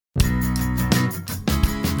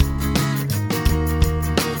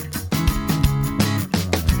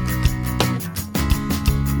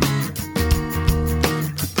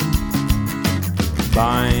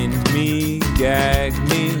Bind me, gag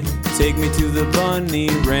me, take me to the bunny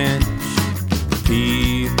ranch.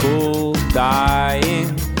 People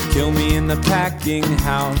dying, kill me in the packing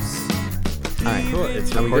house. All right, Cool.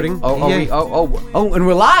 It's recording. And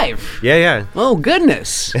we're live. Yeah. Oh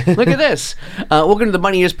goodness! Look at this. Welcome to the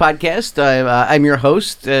Bunny Ears Podcast. I'm your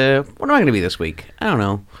host. What am I going to be this week? I don't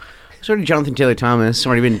know. It's already Jonathan Taylor Thomas. It's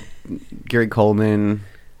already been Gary Coleman.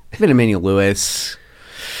 It's been Emmanuel Lewis.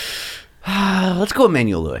 Let's go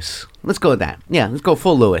Emmanuel Lewis. Let's go with that. Yeah, let's go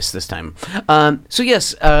full Lewis this time. So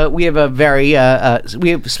yes, we have a very we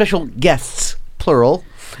have special guests, plural.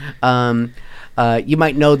 You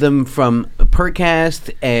might know them from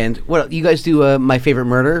Percast and what you guys do. My Favorite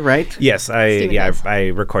Murder, right? Yes,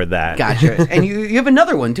 I record that. Gotcha. And you have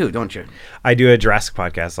another one too, don't you? I do a Jurassic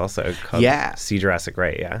podcast also called Yeah. See Jurassic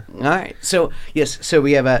Right, yeah. All right. So yes, so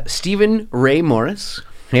we have Stephen Ray Morris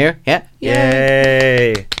here. Yeah.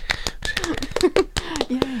 Yay!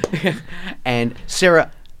 And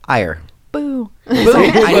Sarah Iyer. Boo. Boom.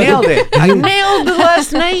 I nailed it. I nailed the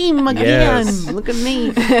last name again. Yes. Look at me.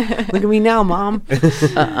 Look at me now, Mom.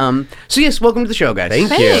 So yes, welcome to the show, guys.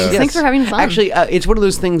 Thank you. Thanks. Thanks for having us on. Actually, it's one of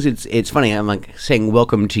those things. It's funny. I'm like saying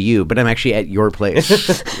welcome to you, but I'm actually at your place.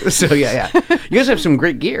 So yeah. You guys have some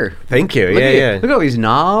great gear. Thank you. Look at Yeah. Look at all these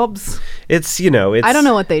knobs. It's, it's... I don't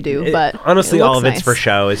know what they do, but honestly, it all looks of it's nice. for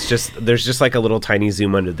show. It's just, there's just like a little tiny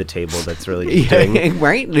zoom under the table that's really doing...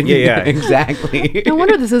 Right? Yeah. Exactly. No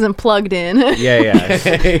wonder this isn't plugged in. Yeah.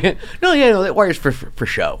 No, that wire's for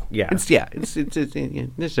show. Yeah. It's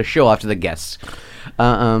just a show off to the guests.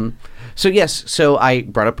 So yes, so I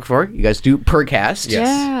brought up before, you guys do Percast.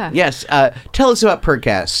 Yeah. Yes. Tell us about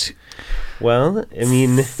Percast. Well, I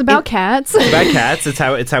mean... It's about cats. about cats. It's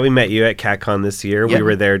how we met you at CatCon this year. Yeah. We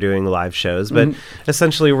were there doing live shows, but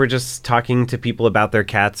essentially we're just talking to people about their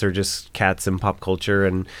cats or just cats in pop culture.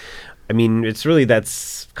 And I mean, it's really,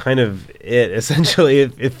 that's kind of it. Essentially,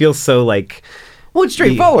 it feels so like... Well, it's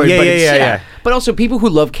straightforward. Yeah, but yeah, it's, yeah. But also, people who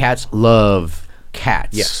love cats love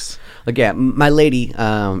cats. Yes. Like, yeah, my lady,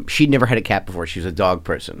 she'd never had a cat before. She was a dog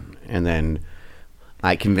person. And then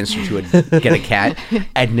I convinced her she would get a cat.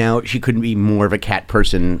 And now she couldn't be more of a cat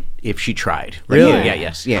person if she tried. Like, Really?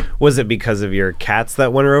 Yeah. Was it because of your cats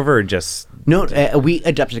that won her over, or just... No, we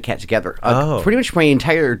adopted a cat together. Pretty much my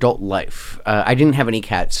entire adult life. I didn't have any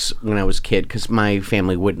cats when I was a kid because my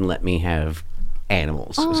family wouldn't let me have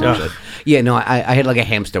animals, essentially. Yeah, no, I had like a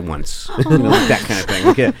hamster once. Like that kind of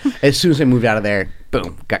thing. Like, as soon as I moved out of there,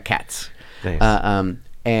 boom, got cats. Nice.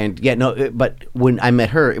 And yeah, no, but when I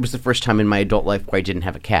met her, it was the first time in my adult life where I didn't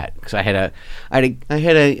have a cat because I had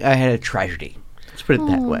a tragedy. Let's put it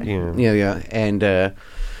that way. Yeah. And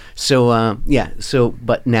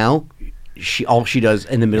but now all she does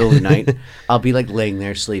in the middle of the night, I'll be like laying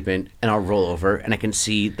there sleeping, and I'll roll over, and I can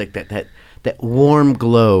see like that warm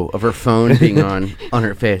glow of her phone being on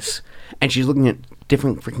her face, and she's looking at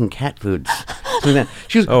different freaking cat foods. Like that.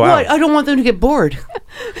 She goes, Oh, wow. "What? I don't want them to get bored.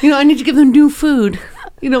 I need to give them new food.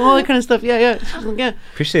 All that kind of stuff." Yeah. She's like, yeah.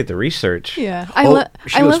 Appreciate the research. Yeah. She I goes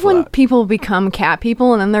love when full out. people become cat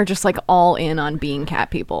people and then they're just like all in on being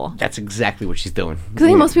cat people. That's exactly what she's doing. Because I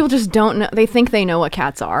think most people just don't know. They think they know what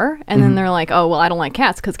cats are. And then they're like, oh, well, I don't like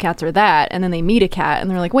cats because cats are that. And then they meet a cat and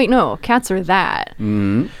they're like, wait, no, cats are that.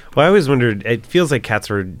 Well, I always wondered, it feels like cats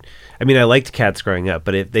were... I mean, I liked cats growing up,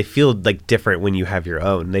 but they feel like different when you have your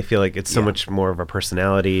own. They feel like it's so much more of a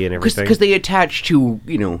personality and everything. Because they attach to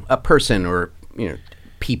a person or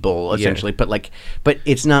people essentially, but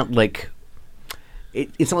it's not like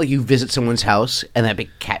it's not like you visit someone's house and that big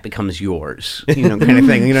cat becomes yours, kind of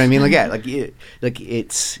thing. You know what I mean? Like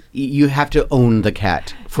it's you have to own the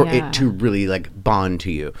cat for it to really like bond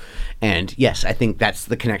to you. And yes, I think that's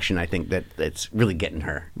the connection. I think that's really getting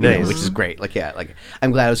her, Nice. which is great. Like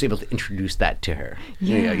I'm glad I was able to introduce that to her.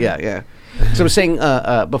 Yeah. So I was saying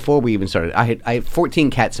before we even started, I had 14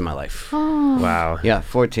 cats in my life. Wow. Yeah,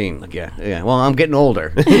 14. Like yeah. Well, I'm getting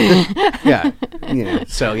older. Yeah.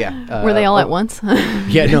 So yeah. Were they all at once?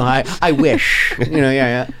 Yeah. No, I wish.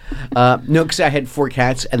 Yeah. No, because I had 4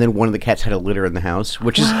 cats, and then one of the cats had a litter in the house,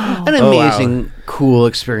 which is an amazing, cool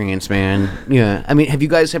experience, man. Yeah. I mean, have you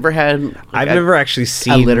guys ever had? I've never actually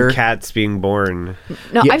seen litter? cats being born.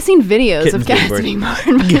 No, Yeah. I've seen videos Kittens of cats being being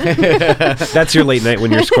born. That's your late night when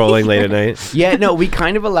you're scrolling late at night. Yeah, no, we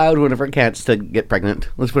kind of allowed one of our cats to get pregnant.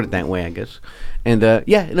 Let's put it that way, I guess. And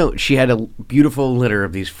she had a beautiful litter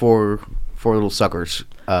of these four little suckers.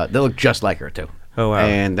 They look just like her too. Oh, wow.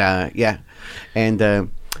 And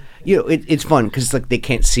it's fun because it's like they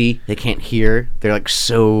can't see, they can't hear. They're like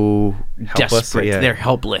so Helpless, desperate. yeah. They're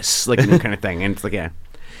helpless, like kind of thing. And it's like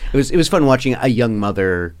It was fun watching a young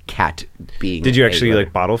mother cat being. Did you a actually mother.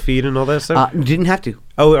 like bottle feed and all that stuff? Didn't have to.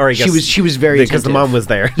 Oh, or I guess she was very because the attentive. mom was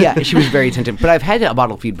there. Yeah, she was very attentive. But I've had a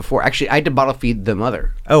bottle feed before. Actually, I had to bottle feed the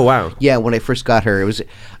mother. Oh wow. Yeah, when I first got her, it was.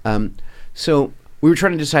 So we were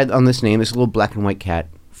trying to decide on this name. This little black and white cat,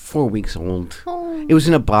 4 weeks old. It was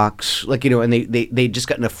in a box, like, and they just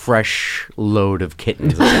gotten a fresh load of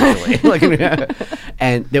kittens, essentially.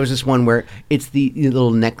 And there was this one where it's the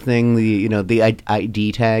little neck thing, the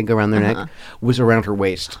ID tag around their neck was around her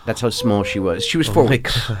waist. That's how small she was. She was 4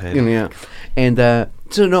 weeks. God. Yeah. And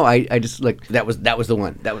so no, I just like that was the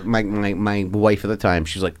one. That was my wife at the time.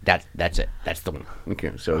 She was like, that's it. That's the one.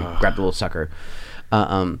 Okay, so grabbed the little sucker.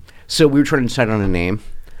 So we were trying to decide on a name,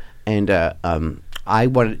 and I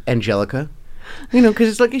wanted Angelica, because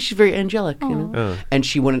it's like she's very angelic, and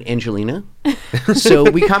she wanted Angelina, so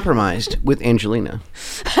we compromised with Angelina.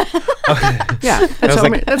 Yeah,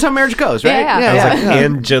 that's how marriage goes, right? Yeah. I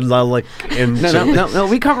was like Angelic. No.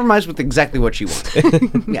 We compromised with exactly what she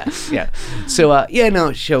wanted. Yeah. So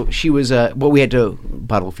she was. We had to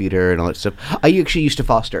bottle feed her and all that stuff. I actually used to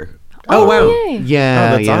foster. Oh wow. Yay.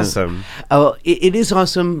 Yeah, that's awesome. Oh, it is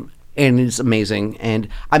awesome. And it's amazing, and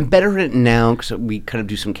I'm better at it now because we kind of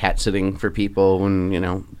do some cat sitting for people,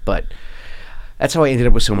 and but that's how I ended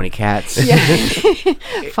up with so many cats. Yeah.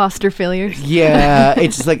 Foster failures. Yeah,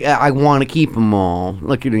 it's just like I want to keep them all.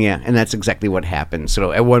 And that's exactly what happened.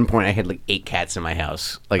 So at one point, I had like 8 cats in my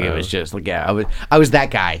house. It was just like, I was that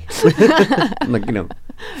guy.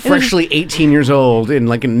 Freshly 18 years old and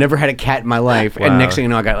never had a cat in my life. Wow. And next thing you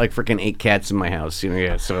know, I got like freaking 8 cats in my house.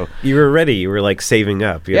 So You were ready. You were like saving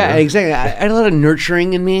up. You know? exactly. I had a lot of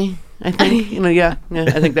nurturing in me. I think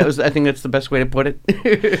I think that's the best way to put it.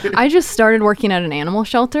 I just started working at an animal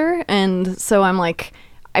shelter, and so I'm like,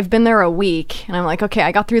 I've been there a week, and I'm like, okay,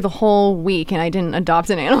 I got through the whole week, and I didn't adopt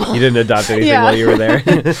an animal. You didn't adopt anything Yeah. while you were there.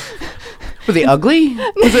 Were they ugly?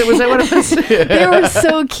 Was that what it was? They were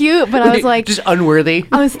so cute, but I was like, just unworthy.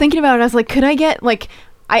 I was thinking about it. I was like, could I get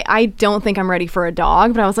I don't think I'm ready for a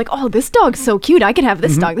dog, but I was like, oh, this dog's so cute. I could have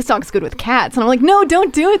this dog. This dog's good with cats. And I'm like, no,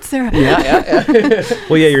 don't do it, Sarah. Yeah.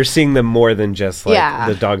 Well, yeah, you're seeing them more than just like Yeah.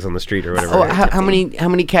 the dogs on the street or whatever. Oh, right? how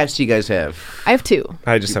many cats do you guys have? I have 2,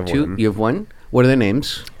 I just have 2. one. You have 1. What are their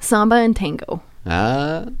names? Samba and Tango.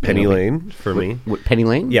 Penny Lane for me. What, Penny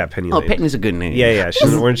Lane? Yeah, Penny Oh, Lane. Penny's a good name. Yeah.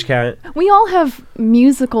 She's an orange cat. We all have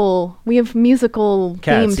musical Cats.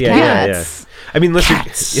 themed Yeah. cats. I mean, listen.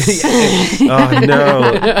 Oh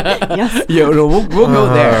no. Yes. Yeah, no, we'll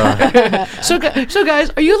go there. So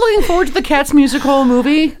guys, are you looking forward to the Cats musical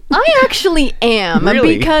movie? I actually am,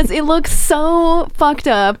 Really? because it looks so fucked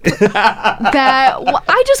up that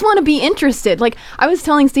I just want to be interested. Like, I was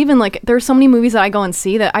telling Steven, there's so many movies that I go and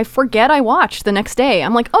see that I forget I watched the next day.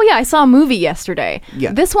 I'm like, oh yeah, I saw a movie yesterday.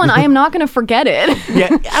 Yeah. This one, I am not going to forget it.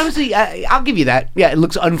 Yeah, honestly, I'll give you that. Yeah, it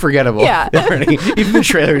looks unforgettable. Yeah. Already. Even the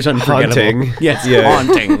trailer is unforgettable. Haunting. Yes, Yeah.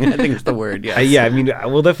 haunting. I think it's the word. Yes. Yeah, I mean,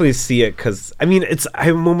 we'll definitely see it because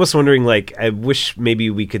I'm almost wondering. I wish maybe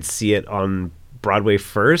we could see it on Broadway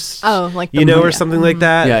first. Oh, like the or movie. something like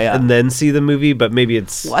that. Yeah. And then see the movie, but maybe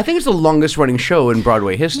it's. Well, I think it's the longest running show in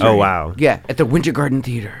Broadway history. Oh, wow. Yeah, at the Winter Garden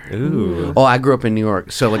Theater. Ooh. Oh, I grew up in New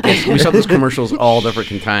York, so we saw those commercials all the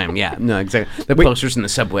freaking time. Yeah, no, exactly. The posters in the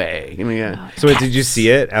subway. Yeah. So wait, did you see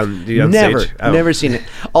it on Never, stage? Oh. never seen it.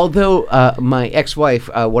 Although my ex-wife,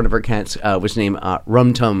 one of her cats, was named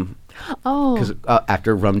Rum Tum. Oh. Because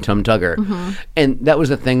after Rum Tum Tugger, and that was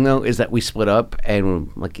the thing though, is that we split up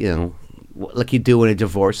and like you do in a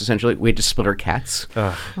divorce, essentially we had to split our cats.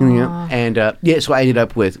 And so I ended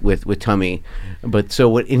up with Tummy, but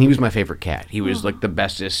and he was my favorite cat. He was like the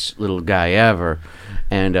bestest little guy ever,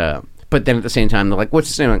 and but then at the same time they're like, what's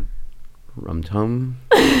his name? Like, Rum Tum.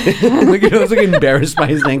 I was like embarrassed by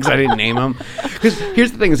his name because I didn't name him. Because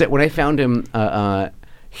here's the thing: is that when I found him, I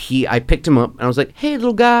picked him up and I was like, "Hey,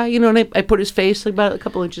 little guy," and I put his face like about a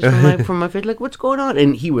couple inches from my face, like, "What's going on?"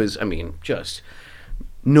 And he was, just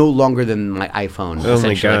no longer than my iPhone. Oh my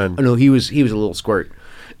essentially. God. No, he was a little squirt,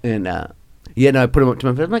 and I put him up to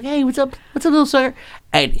my face. I'm like, "Hey, what's up, little sucker?"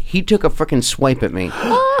 And he took a freaking swipe at me.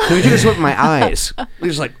 So he took a swipe at my eyes. He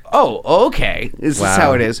was like, "Oh, okay, this is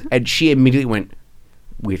how it is." And she immediately went,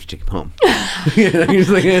 "We have to take him home."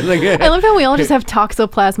 I love how we all just have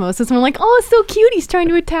toxoplasmosis and we're like, oh, it's so cute. He's trying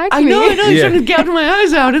to attack me. I know. He's Yeah. trying to gouge my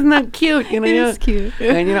eyes out. Isn't that cute? It is cute.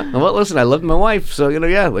 And well, listen, I love my wife, so we're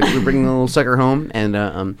bringing the little sucker home, and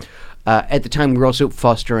at the time we were also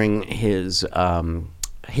fostering his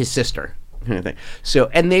sister. Kind of thing. So,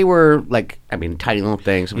 and they were tiny little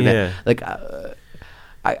things. Yeah.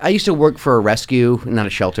 I used to work for a rescue, not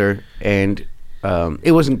a shelter, and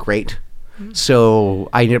it wasn't great. So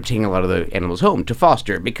I ended up taking a lot of the animals home to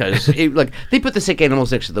foster because they put the sick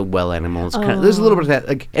animals next to the well animals. There's a little bit of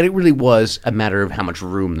that, and it really was a matter of how much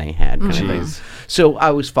room they had, kind of thing. So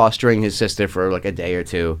I was fostering his sister for like a day or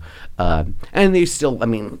two, and they still, I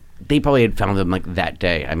mean, they probably had found them like that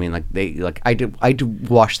day. I mean, I had to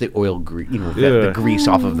wash the oil, the grease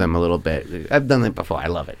off of them a little bit. I've done that before. I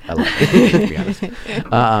love it. To be honest.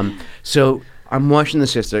 So I'm washing the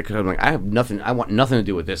sister because I'm like, I want nothing to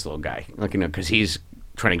do with this little guy, because he's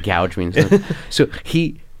trying to gouge me and stuff. So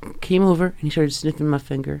he came over and he started sniffing my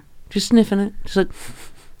finger, just sniffing it, just like,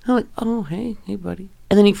 I'm like, oh hey buddy.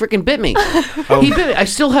 And then he freaking bit me. He bit me. I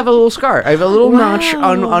still have a little scar. I have a little notch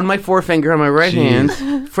on my forefinger on my right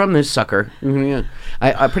hand from this sucker. Yeah.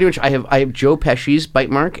 I pretty much I have Joe Pesci's bite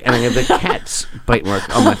mark and I have the cat's bite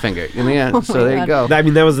mark on my finger. So there you go. I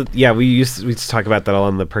mean, that was we used to talk about that all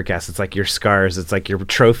on the podcast. It's like your scars. It's like your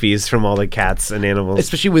trophies from all the cats and animals,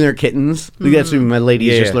 especially when they're kittens. That's when my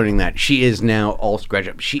lady's just learning that. She is now all scratched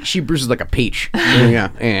up. She bruises like a peach.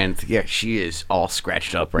 And she is all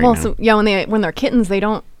scratched up right now. So when they're kittens,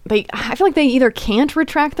 I feel like they either can't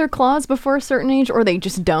retract their claws before a certain age, or they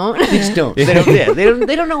just don't. They just don't.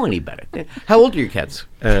 They don't know any better. How old are your cats?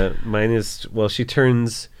 Mine is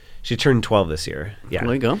she turned 12 this year. Yeah.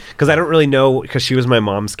 There you go. Because I don't really know, because she was my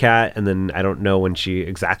mom's cat, and then I don't know when she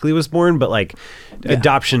exactly was born, but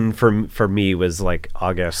adoption for me was like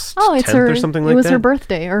August 10th or something like that. It was her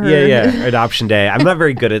birthday or her... Yeah, adoption day. I'm not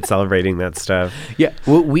very good at celebrating that stuff. Yeah,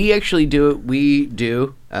 well, we actually do. We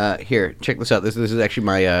do. Here, check this out. This is actually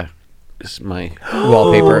my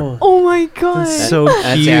wallpaper. Oh my god. That's so cute.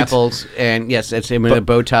 That's apples, and yes, it's him in a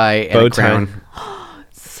bow tie and a crown.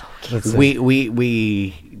 So cute.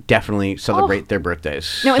 We definitely celebrate their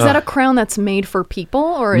birthdays. Now, is that a crown that's made for people,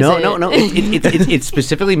 or is No. It's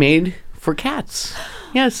specifically made for cats.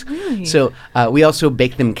 Yes. Really? So we also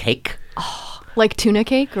bake them cake. Like tuna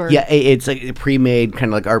cake, or yeah, it's like a pre-made kind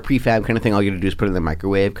of like our prefab kind of thing. All you have to do is put it in the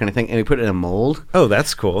microwave kind of thing, and we put it in a mold. Oh,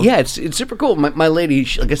 that's cool. Yeah, it's super cool. My lady,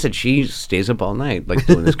 like I said, she stays up all night like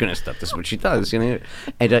doing this kind of stuff. This is what she does, And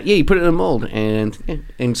you put it in a mold,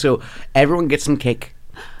 and so everyone gets some cake.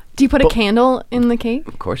 Do you put a candle in the cake?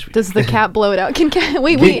 Of course we do. Does the cat blow it out? Can Can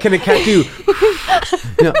a cat do?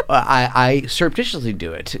 No, I surreptitiously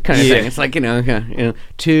do it, kind of thing. It's like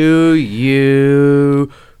to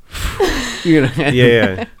you.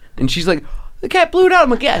 Yeah. And she's like, the cat blew it out. I'm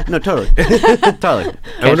like, yeah, no, totally. Totally.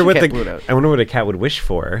 I wonder what a cat would wish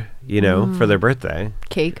for, for their birthday.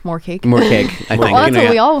 Cake, more cake. More cake. I think. Well, that's what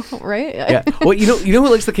we all, right? Yeah. Well, you know who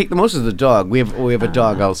likes the cake the most is the dog. We have a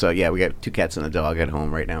dog also. Yeah, we got 2 cats and a dog at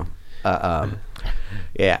home right now.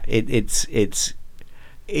 Yeah,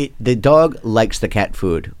 the dog likes the cat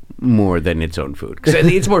food more than its own food because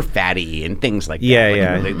it's more fatty and things like that.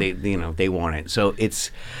 Yeah. They want it. So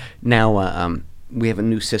it's now we have a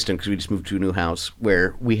new system because we just moved to a new house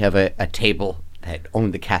where we have a table that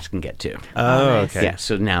only the cats can get to. Oh, okay. Yeah.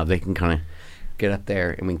 So now they can kind of get up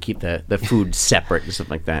there and we can keep the food separate and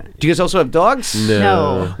stuff like that. Do you guys also have dogs?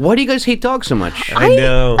 No. Why do you guys hate dogs so much? I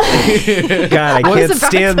know. God, I can't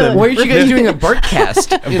stand them. Why aren't you guys doing a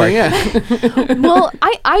Bartcast? Well,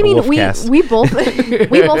 I mean, Wolfcast.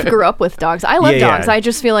 we both grew up with dogs. I love dogs. Yeah. I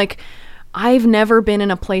just feel like I've never been in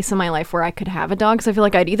a place in my life where I could have a dog, because I feel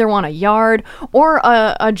like I'd either want a yard or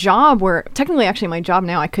a job where, technically, actually, my job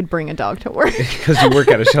now, I could bring a dog to work. Because you work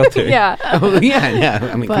at a shelter. Yeah. Oh, yeah.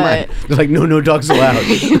 I mean, come on. They're like, no dogs allowed.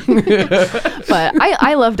 But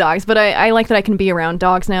I love dogs, but I like that I can be around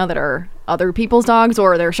dogs now that are other people's dogs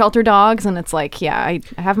or they're shelter dogs, and it's like, yeah, I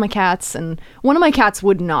have my cats, and one of my cats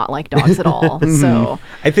would not like dogs at all. So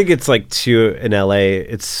I think it's like, too, in LA,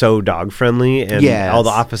 it's so dog friendly, and all the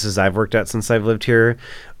offices I've worked at since I've lived here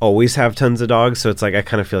always have tons of dogs, so it's like I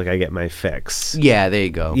kind of feel like I get my fix. Yeah, there you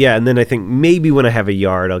go. Yeah, and then I think maybe when I have a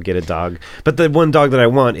yard, I'll get a dog. But the one dog that I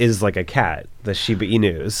want is like a cat, the Shiba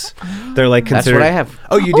Inus. They're like considered... That's what I have.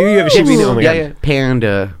 Oh, you do? You have a Shiba Inu? Oh my God. Yeah.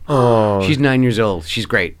 Panda. Oh. She's 9 years old. She's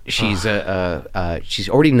great. She's she's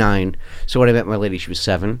already 9. So when I met my lady, she was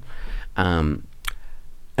 7.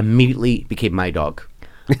 Immediately became my dog.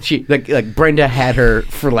 She like Brenda had her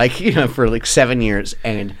for for 7 years,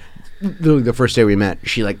 and the first day we met,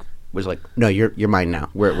 she was like, no, you're mine now.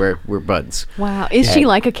 We're buds. wow, is she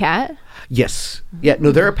like a cat? Yes. Yeah.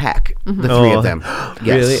 No, they're a pack. The 3 of them.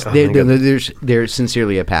 Yes. Really? They're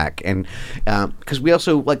sincerely a pack, and because we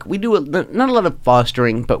also we do not a lot of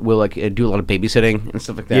fostering, but we'll do a lot of babysitting and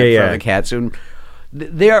stuff like that for the cats. And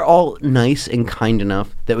they are all nice and kind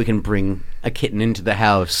enough that we can bring a kitten into the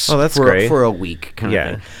house. Oh, that's great. For a week, kind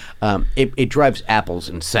of thing. it drives Apples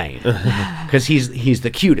insane because he's the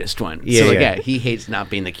cutest one. Yeah, so like, yeah. he hates not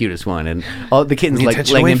being the cutest one, and all the kittens The like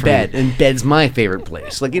attention laying away in from bed, me. and bed's my favorite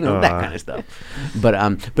place, like that kind of stuff.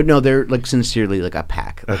 But no, they're like sincerely like a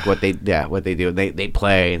pack, like what they do. They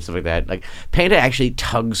play and stuff like that. Like Panda actually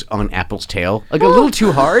tugs on Apple's tail like a little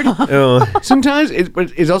too hard. Oh. Sometimes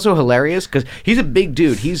but it's also hilarious because he's a big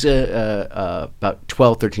dude. He's about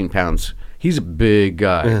 12, 13 pounds. He's a big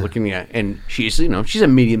guy looking at, and she's a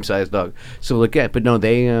medium-sized dog. So look at, but no,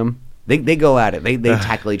 they go at it. They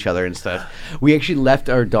tackle each other and stuff. We actually left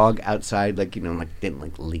our dog outside,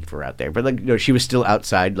 didn't leave her out there, but she was still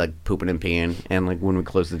outside, like pooping and peeing, and like when we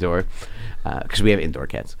closed the door, because we have indoor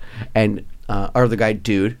cats, and. Our other guy,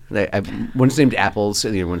 Dude. One's named Apples,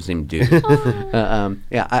 and the other one's named Dude.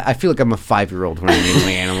 I feel like I'm a 5-year-old when I name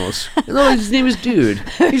my animals. No, his name is Dude.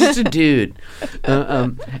 He's just a dude.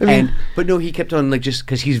 But no, he kept on just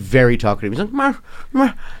because he's very talkative. He's like, "Meh,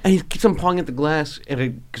 meh," and he keeps on pawing at the glass.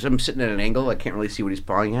 And because I'm sitting at an angle, I can't really see what he's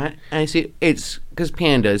pawing at. And I see it's because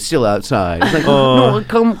Panda is still outside. He's like, "No,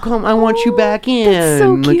 come, I want you back in." That's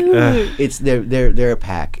so cute. It's they're a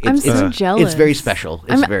pack. I'm so jealous. It's very special.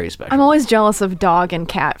 It's very special. I'm always jealous of dog and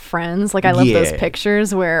cat friends. Like I love those Yeah.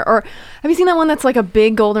 pictures or have you seen that one that's like a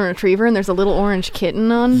big golden retriever and there's a little orange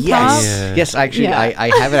kitten on top? Yeah. Yes, actually, Yeah. I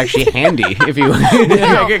have it actually handy if you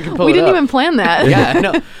I can pull We it didn't up. even plan that.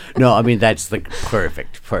 Yeah, no, I mean that's like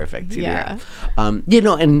perfect. Yeah.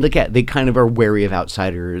 And look at they kind of are wary of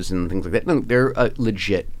outsiders and things like that. No, they're a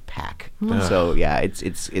legit pack. So yeah,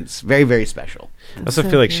 it's very, very special. I also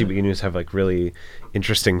feel like Shiba Inus have like really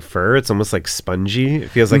interesting fur. It's almost like spongy. It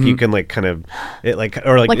feels like you can like kind of Like it's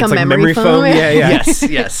a like memory foam? Yeah.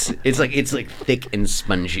 Yes. It's like thick and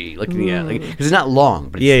spongy. Like because it's not long,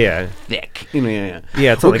 but it's thick. Yeah,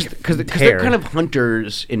 it's not like because they're hair. kind of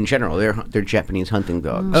hunters in general. They're Japanese hunting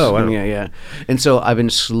dogs. Oh, wow. Yeah. And so I've been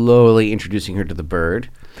slowly introducing her to the bird.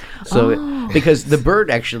 So because the bird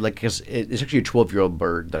actually cause it's actually a 12-year-old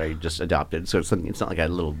bird that I just adopted. So it's not like a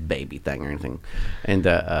little baby thing or anything. And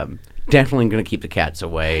definitely going to keep the cats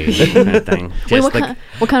away. Kind of thing. Wait, Just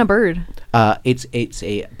what kind of bird? It's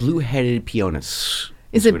a blue-headed Pionus.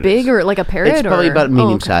 Is That's it what big is. or like a parrot? It's probably or? about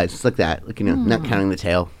medium okay. size. It's like that, not counting the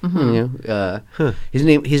tail. His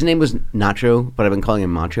name was Nacho, but I've been calling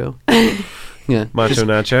him Macho. Yeah, Macho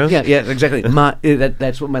Nacho? Yeah, exactly.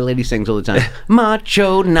 That's what my lady sings all the time.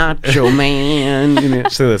 Macho Nacho Man.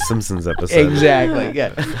 So the Simpsons episode. Exactly.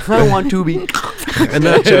 Yeah, I want to be A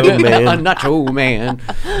Nacho Man. a Nacho Man.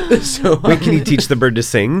 So Wait, can you teach the bird to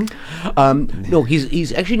sing? no,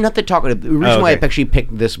 he's actually not that talkative. The reason why I okay. actually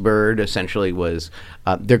picked this bird essentially was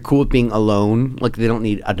they're cool with being alone. Like they don't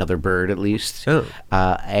need another bird at least. Oh.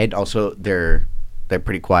 And also they're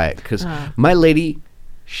pretty quiet because my lady,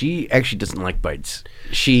 she actually doesn't like birds.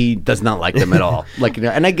 She does not like them at all.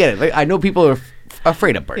 And I get it. Like, I know people are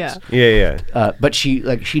afraid of birds. Yeah. Yeah. But she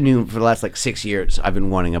knew for the last 6 years I've been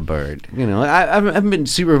wanting a bird. I haven't been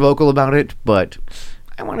super vocal about it, but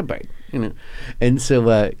I want a bird. And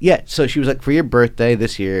so so she was like, for your birthday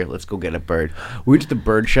this year, let's go get a bird. We went to the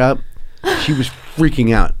bird shop. She was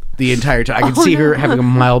freaking out the entire time. I could see her having a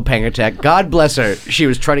mild panic attack. God bless her. She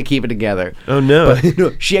was trying to keep it together. Oh, no. But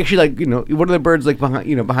no, she actually one of the birds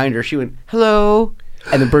behind her. She went hello.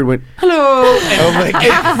 And the bird went hello. And Oh my God.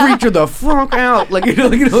 it freaked her the fuck out. It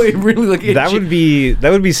really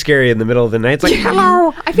That would be scary in the middle of the night. It's like,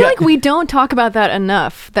 hello. I feel like we don't talk about that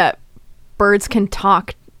enough. That birds can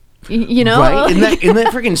talk. Right? Isn't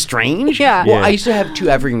that freaking strange? Yeah. Well, Yeah. I used to have 2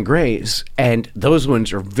 African Greys, and those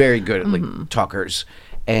ones are very good at talkers.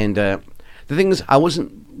 And the thing is, I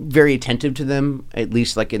wasn't very attentive to them, at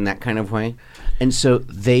least in that kind of way. And so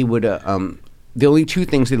they would. The only 2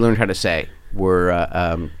 things they learned how to say were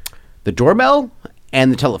the doorbell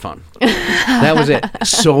and the telephone. That was it.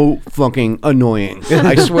 So fucking annoying.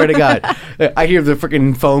 I swear to God. I hear the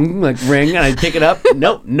freaking phone ring and I pick it up.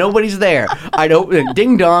 Nope, nobody's there. I'd open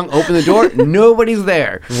ding dong, open the door, nobody's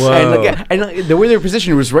there. Whoa. And the way they were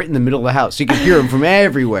positioned was right in the middle of the house. So you could hear them from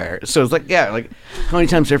everywhere. So it's how many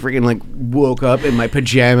times I freaking woke up in my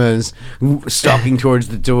pajamas, stalking towards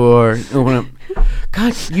the door, open up.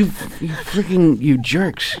 God, you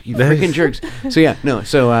jerks. You freaking jerks. So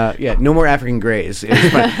no more African Greys. It was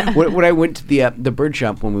fun. When I went to the bird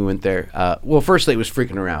shop when we went there, firstly it was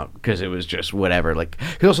freaking her out because it was just whatever.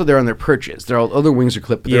 Because also they're on their perches. All their wings are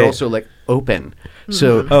clipped, but they're also open.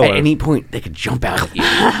 So at any point they could jump out at you.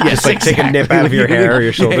 Yes, Just take a nip out of your hair or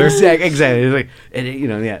your shoulder. Exactly.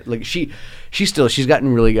 She's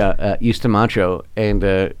gotten really used to Macho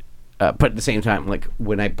and. But at the same time,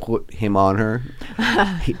 when I put him on her,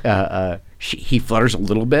 he flutters a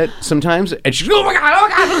little bit sometimes, and she's oh my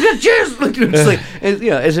god, look at cheers, it's like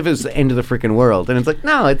as if it's the end of the freaking world, and it's like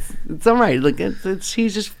no, it's all right, like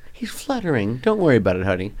he's fluttering. Don't worry about it,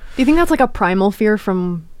 honey. Do you think that's like a primal fear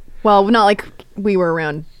from? Well, not like we were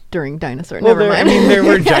around during dinosaur. Well, Never mind. I mean, there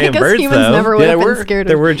were giant I guess birds, humans though. never would Yeah, have there been were- scared.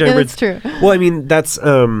 there were giant That's true. Well, I mean, that's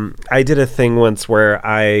I did a thing once where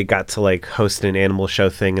I got to like host an animal show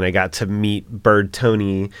thing, and I got to meet Bird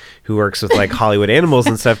Tony, who works with like Hollywood animals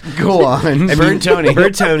and stuff. Go on, Bird Tony.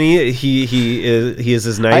 Bird Tony, he is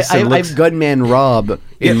as nice and looks. I've Gunman Rob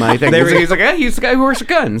in my thing. There we go. He's like, he's the guy who works with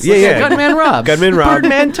guns. Yeah, Like, yeah. Gunman Rob. Gunman Rob.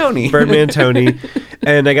 Birdman Tony. Birdman Tony.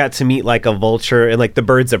 And I got to meet like a vulture and like the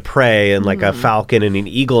birds of prey and like a falcon and an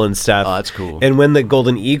eagle and stuff. Oh, that's cool. And when the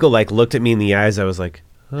golden eagle like looked at me in the eyes, I was like,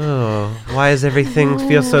 oh, why does everything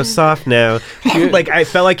feel so soft now? Like I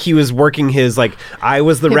felt like he was working his like I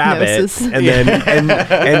was the Hypnosis. rabbit, and then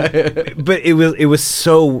and but it was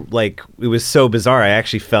so like it was so bizarre. I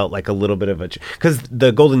actually felt like a little bit of a because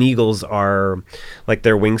the golden eagles are like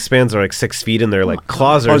their wingspans are like 6 feet and their like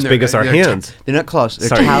claws are as big as our hands. They're not claws. They're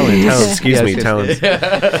Sorry, talons. talons. Excuse Yes, me, yes.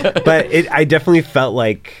 talons. But I definitely felt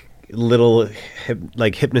like little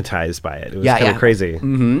hypnotized by it. It was Yeah, kind of yeah. crazy.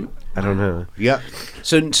 Mm-hmm. I don't know. Yeah.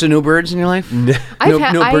 So no birds in your life? no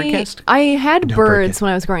birdcast? I had birds birdcast.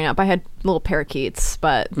 when I was growing up. I had little parakeets,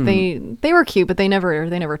 but they were cute, but they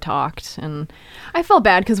never talked, and I felt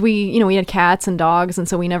bad because we had cats and dogs, and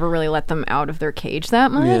so we never really let them out of their cage that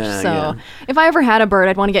much. Yeah, so yeah. if I ever had a bird,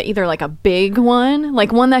 I'd want to get either like a big one,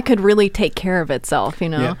 like one that could really take care of itself,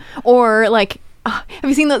 Yeah. or like. Have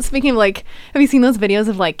you seen those? Speaking of like, have you seen those videos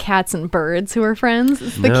of like cats and birds who are friends?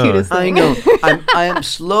 It's the No. cutest I thing. know. I am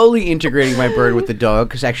slowly integrating my bird with the dog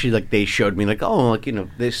because actually, like, they showed me like, oh, like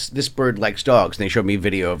this bird likes dogs, and they showed me a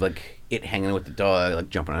video of like it hanging with the dog, like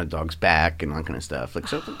jumping on a dog's back and all that kind of stuff. Like,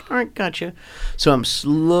 so it's like, all right, gotcha. So I'm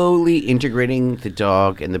slowly integrating the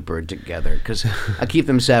dog and the bird together because I keep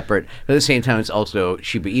them separate. But at the same time, it's also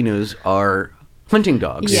Shiba Inus are hunting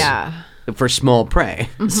dogs. Yeah. For small prey.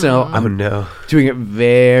 So Oh no. doing it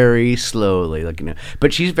very slowly, like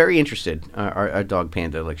but she's very interested. Our dog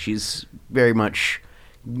Panda, like she's very much,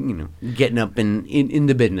 getting up in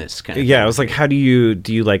the business kind of. Yeah, thing. I was like, how do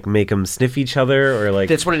you like make them sniff each other or like?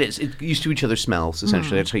 That's what it is. It's used to each other's smells.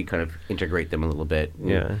 Essentially, that's how you kind of integrate them a little bit.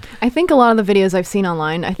 Yeah. I think a lot of the videos I've seen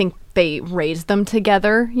online, I think they raised them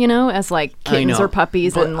together, as like I kittens know. or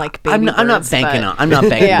puppies But and like baby I'm not birds, banking but- on. I'm not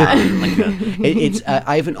banking Yeah. on. It's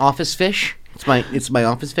I have an office fish. It's my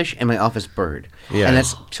office fish and my office bird. Yeah. And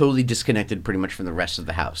that's totally disconnected pretty much from the rest of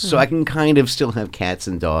the house. So I can kind of still have cats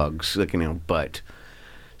and dogs, like but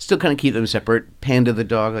still kind of keep them separate. Panda the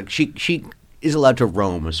dog, like she is allowed to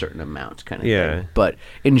roam a certain amount, kind of. Yeah. Thing. But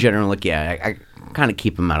in general, like I kind of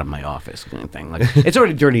keep them out of my office, kind of thing. Like it's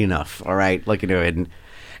already dirty enough, all right. Like and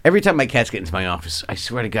every time my cats get into my office, I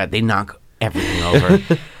swear to God, they knock everything over.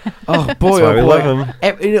 Oh boy, That's why we boy. love 'em.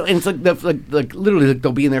 And it's like literally, like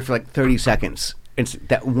they'll be in there for like 30 seconds. It's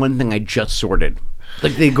that one thing I just sorted.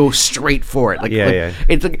 Like they go straight for it. Like, Yeah, like, yeah.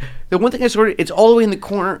 It's like the one thing I sorted. It's all the way in the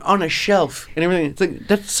corner on a shelf and everything. It's like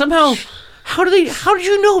that's somehow. How did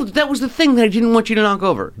you know that was the thing that I didn't want you to knock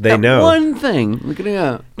over? They that know. one thing. Look at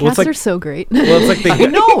Well, Cats it's like are so great. well, it's like I they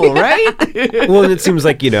know, right? well, and it seems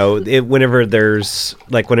like whenever there's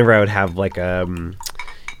like whenever I would have like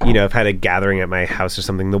I've had a gathering at my house or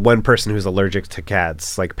something. The one person who's allergic to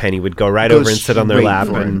cats, like Penny, would go right over and sit on their straight lap,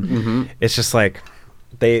 for it. and it's just like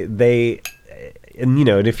they. And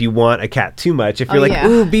and if you want a cat too much, if you're Oh, like, yeah.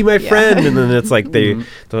 "Ooh, be my Yeah. friend," and then it's like they're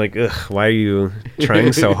like, "Ugh, why are you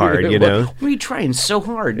trying so hard?" What are you trying so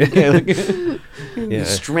hard? Yeah, like, Yeah.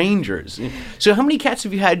 strangers. So how many cats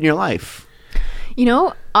have you had in your life?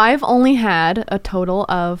 I've only had a total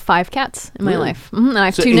of 5 cats in my Really? life. And I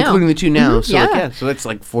have So 2 now. including the 2 now. Mhm, So yeah. like, yeah, so that's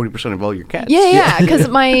like 40% of all your cats. Yeah, because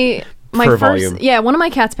my Per first volume. one of my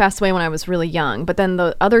cats passed away when I was really young, but then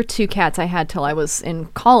the other 2 cats I had till I was in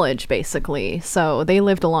college, basically. So they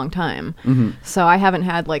lived a long time. Mm-hmm. So I haven't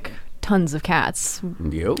had like tons of cats.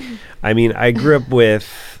 Yo. I mean, I grew up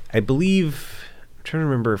with, I believe, I'm trying to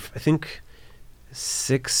remember, I think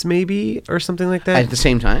 6 maybe or something like that. At the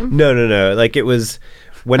same time? No. Like it was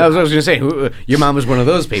when I was going to say, your mom was one of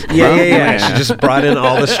those people. yeah, huh? yeah. She just brought in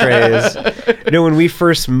all the strays. When we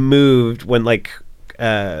first moved,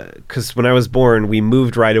 because when I was born, we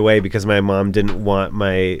moved right away because my mom didn't want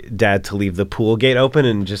my dad to leave the pool gate open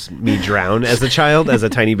and just me drown as a child, as a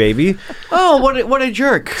tiny baby. Oh, what a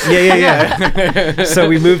jerk. Yeah. So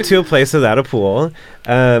we moved to a place without a pool,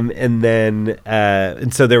 and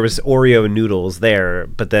so there was Oreo noodles there,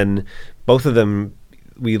 but then both of them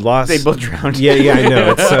we lost. They both drowned. Yeah, I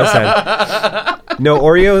know. It's so sad. No,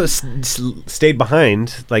 Oreo stayed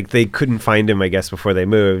behind. Like, they couldn't find him, I guess, before they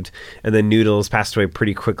moved. And then Noodles passed away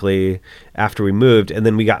pretty quickly after we moved. And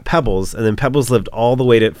then we got Pebbles. And then Pebbles lived all the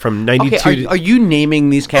way from 92 Okay, are you naming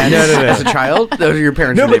these cats No. as a child? Those are your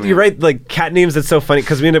parents. No, who but naming you're them. right. Like, cat names, it's so funny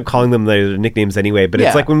because we end up calling them their nicknames anyway. But Yeah.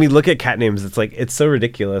 it's like when we look at cat names, it's like, it's so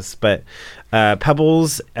ridiculous. But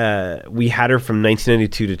Pebbles, we had her from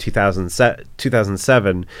 1992 to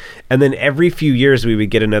 2007. And then every few years we would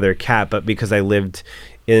get another cat. But because I lived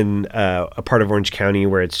in a part of Orange County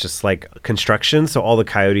where it's just like construction, so all the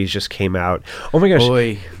coyotes just came out. Oh my gosh.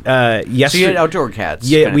 Boy. Yesterday, So you had outdoor cats.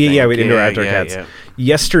 Yeah, kinda we thing. had indoor outdoor cats. Yeah.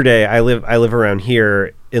 Yesterday, I live around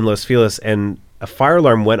here in Los Feliz, and a fire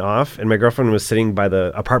alarm went off, and my girlfriend was sitting by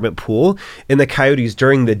the apartment pool, and the coyotes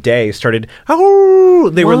during the day started. Oh,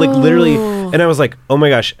 they were like literally, and I was like, oh my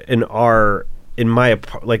gosh! In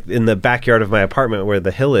the backyard of my apartment where the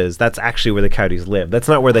hill is, that's actually where the coyotes live. That's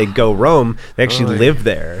not where they go roam. They actually live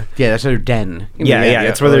there. Yeah, that's their den. Yeah,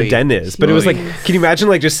 that's where their den is. But it was Oy. like, can you imagine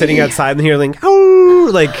like just sitting outside and hearing like, oh,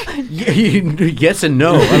 like. Yes and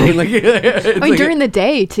no. I mean, like, I mean, during the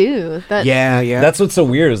day too. That yeah. That's what's so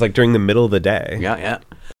weird is like during the middle of the day. Yeah.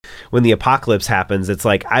 When the apocalypse happens, it's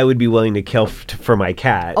like I would be willing to kill for my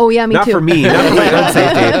cat. Oh, yeah, me not too. for me, not for my own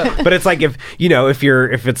safety. But it's like if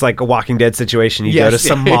it's like a Walking Dead situation, you go to Yes.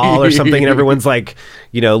 some mall or something, and everyone's like,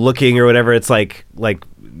 looking or whatever. It's like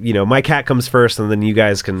my cat comes first, and then you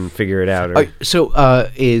guys can figure it out. Or, So,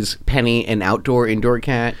 is Penny an indoor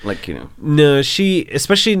cat? Like, No, she,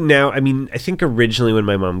 especially now. I mean, I think originally when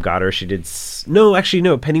my mom got her, she did. No.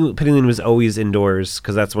 Penny was always indoors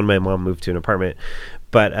because that's when my mom moved to an apartment.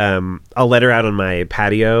 But I'll let her out on my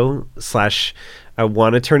patio / I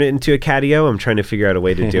want to turn it into a catio. I'm trying to figure out a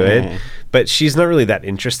way to do it. But she's not really that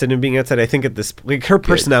interested in being outside. I think her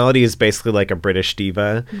personality is basically like a British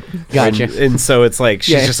diva. Gotcha. And so it's like,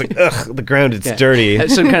 she's Yeah. just like, ugh, the ground, it's dirty.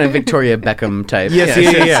 Some kind of Victoria Beckham type. Yes,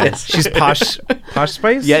 Yes. yeah. She's posh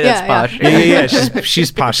Spice? Yeah, that's Yeah, posh. Yeah.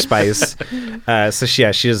 She's Posh Spice. So she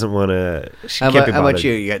doesn't want to. She How can't be about bothered.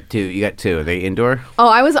 you? You got two. Are they indoor? Oh,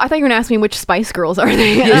 I thought you were gonna ask me which Spice Girls are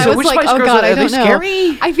they? And Yeah, I so was which like, Spice oh Girls god, are I they don't know.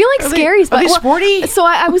 scary? I feel like scary. Are they sporty? So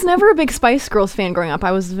I was never a big Spice Girls fan growing up.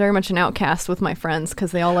 I was very much an outcast with my friends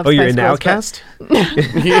because they all love. Oh, Spice you're an Girls, but- outcast? I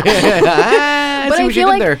But see I what you feel did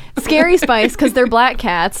like there. Scary Spice because they're black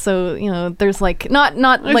cats, so there's like not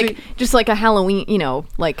like just like a Halloween,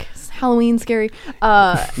 like Halloween scary,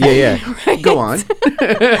 Yeah. Go on.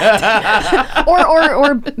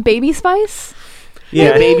 or Baby Spice.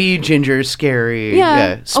 Yeah. Baby ginger, scary.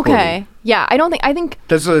 Yeah. sporty. Okay. Yeah. I think.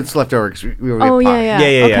 That's what's left over. 'Cause we were Oh posh. yeah.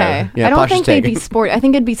 Yeah. Okay. Yeah, I don't Posh is think they'd be taken. sporty. I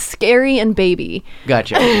think it'd be scary and baby.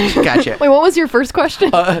 Gotcha. Wait, what was your first question?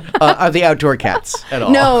 Are they outdoor cats at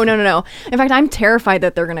all? No. In fact, I'm terrified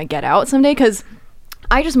that they're gonna get out someday because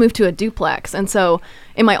I just moved to a duplex, and so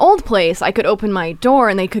in my old place, I could open my door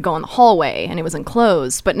and they could go in the hallway, and it was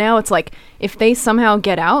enclosed. But now it's like if they somehow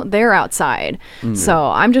get out, they're outside. So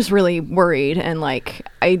I'm just really worried, and like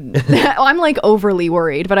I'm like overly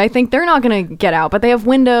worried. But I think they're not gonna get out. But they have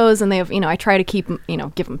windows, and they have I try to keep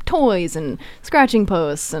give them toys and scratching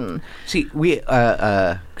posts and. See, we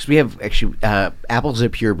because we have actually Apple's a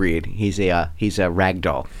pure breed. He's a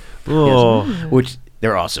ragdoll. Oh. Which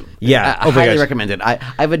they're awesome. Yeah. I Oh my highly gosh. recommend it.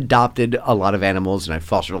 I've adopted a lot of animals and I've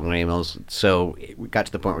fostered a lot of animals, so we got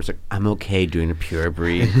to the point where it's like I'm okay doing a pure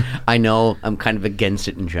breed. I know I'm kind of against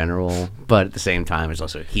it in general, but at the same time,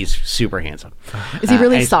 he's super handsome. Is he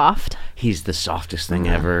really and soft? He's the softest thing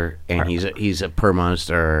ever, and he's a pur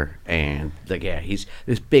monster, and he's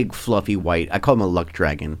this big fluffy white. I call him a luck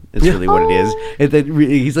dragon. That's really what it is.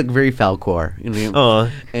 He's like very Falcor, Aw.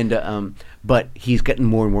 and but he's getting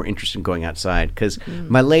more and more interested in going outside because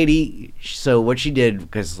my lady. So what she did,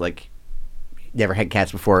 because like never had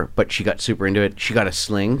cats before, but she got super into it. She got a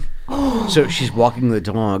sling, so she's walking the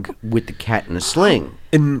dog with the cat in a sling.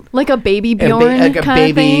 And Like a baby Bjorn like a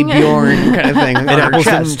kind baby of thing? Bjorn kind of thing. on her Apples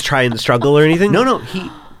chest. didn't try and struggle or anything? No, he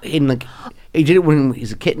did it when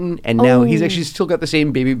he's a kitten, and now he's actually still got the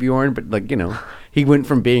same baby Bjorn, but he went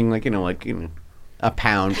from being a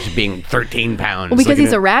pound to being 13 pounds. Well, because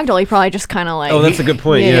he's a ragdoll, he probably just kind of like. Oh, that's a good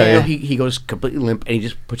point. Yeah, Yeah. yeah. No, he goes completely limp, and he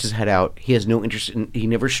just puts his head out. He has no interest in. He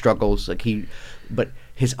never struggles. But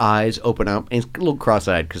his eyes open up, and he's a little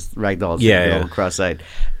cross-eyed because ragdolls Yeah, are a yeah. little cross-eyed,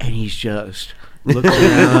 and he's just looking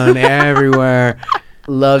around everywhere,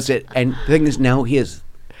 loves it. And the thing is, now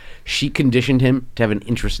she conditioned him to have an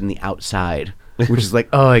interest in the outside, which is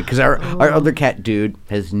like, because our other cat dude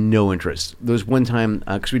has no interest. There was one time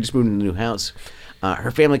because we just moved into a new house.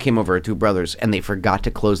 Her family came over, her two brothers, and they forgot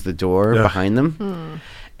to close the door behind them.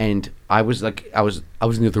 And I was in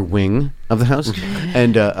the other wing of the house,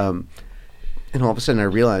 and And all of a sudden I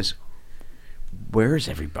realized, where's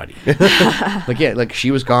everybody? Like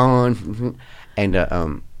she was gone. And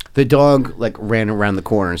the dog like ran around the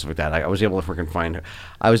corner and stuff like that. I was able to freaking find her.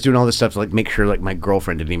 I was doing all this stuff to like make sure like my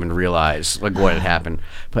girlfriend didn't even realize like what had happened.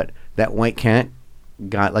 But that white cat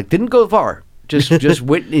didn't go far. Just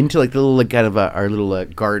went into like the little like kind of our little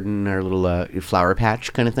garden, our little flower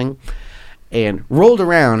patch kind of thing, and rolled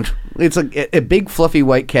around. It's like a big fluffy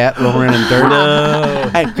white cat rolling around in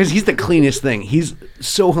dirt. Because he's the cleanest thing. He's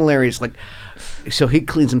so hilarious. Like, so he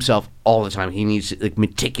cleans himself all the time. He needs like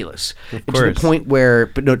meticulous to the point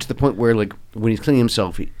where, like when he's cleaning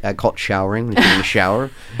himself, I call it showering. When he's taking a shower,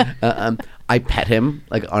 I pet him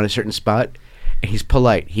like on a certain spot. He's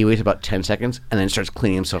polite. He waits about 10 seconds and then starts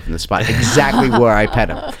cleaning himself in the spot exactly where I pet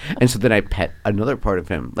him. And so then I pet another part of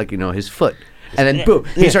him, like, his foot. And then boom,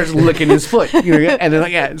 he starts licking his foot. And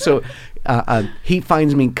then so he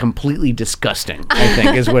finds me completely disgusting, I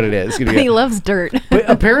think, is what it is. He loves dirt. But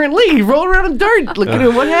apparently he rolled around in dirt. Look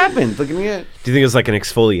at what happened. Look at me. Do you think it was like an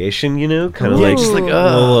exfoliation, kind of Yeah, like just like, a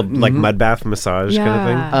little like mud bath massage kind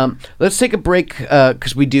of thing? Let's take a break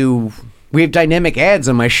because we have dynamic ads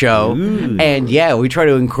on my show, and we try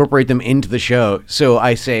to incorporate them into the show. So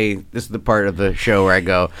I say, this is the part of the show where I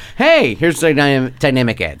go, hey, here's the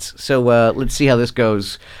dynamic ads. So let's see how this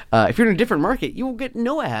goes. If you're in a different market, you will get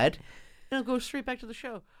no ad, and it'll go straight back to the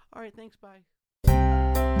show. All right, thanks, bye.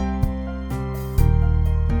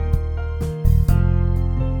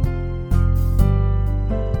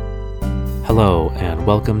 Hello, and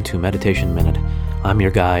welcome to Meditation Minute. I'm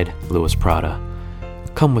your guide, Louis Prada.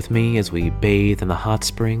 Come with me as we bathe in the hot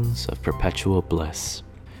springs of perpetual bliss.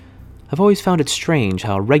 I've always found it strange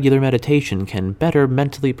how regular meditation can better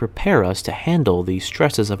mentally prepare us to handle the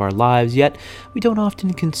stresses of our lives, yet we don't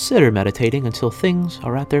often consider meditating until things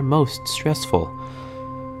are at their most stressful.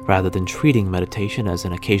 Rather than treating meditation as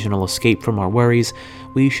an occasional escape from our worries,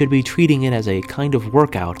 we should be treating it as a kind of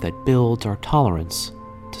workout that builds our tolerance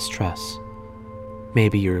to stress.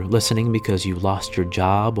 Maybe you're listening because you lost your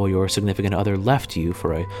job or your significant other left you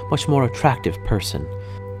for a much more attractive person.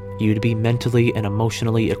 You'd be mentally and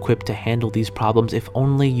emotionally equipped to handle these problems if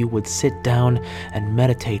only you would sit down and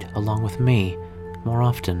meditate along with me more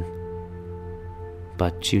often.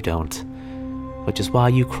 But you don't, which is why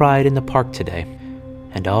you cried in the park today,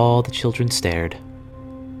 and all the children stared,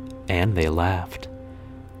 and they laughed.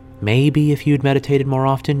 Maybe if you'd meditated more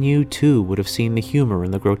often, you too would have seen the humor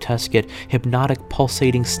in the grotesque yet hypnotic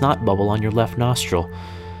pulsating snot bubble on your left nostril,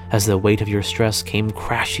 as the weight of your stress came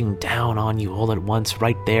crashing down on you all at once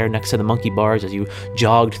right there next to the monkey bars as you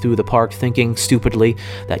jogged through the park thinking, stupidly,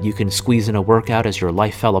 that you can squeeze in a workout as your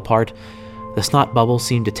life fell apart. The snot bubble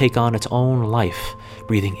seemed to take on its own life,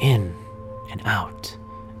 breathing in and out,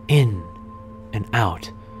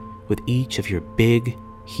 with each of your big,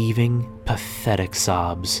 heaving, pathetic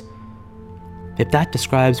sobs. If that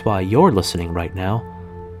describes why you're listening right now,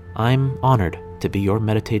 I'm honored to be your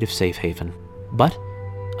meditative safe haven. But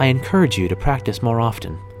I encourage you to practice more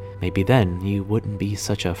often. Maybe then you wouldn't be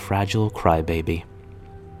such a fragile crybaby.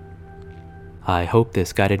 I hope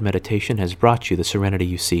this guided meditation has brought you the serenity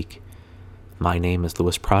you seek. My name is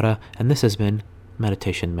Louis Prada, and this has been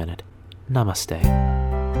Meditation Minute. Namaste.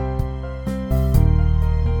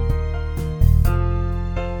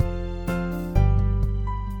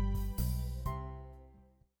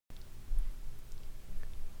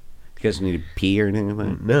 You guys need to pee or anything like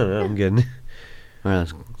that? No, I'm good. All right,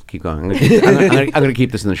 let's keep going. I'm gonna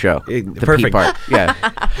keep this in the show. The Perfect. pee part. Yeah.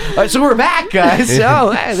 All right, so we're back, guys. So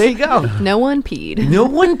hey, there you go. No one peed. No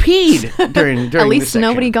one peed during At this least section.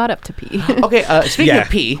 nobody got up to pee. Okay, speaking of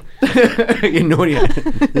pee, you know what?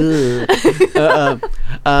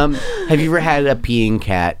 Have you ever had a peeing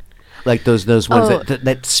cat, like those ones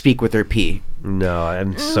that speak with their pee? No,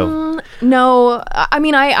 I'm so... No, I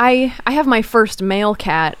mean, I have my first male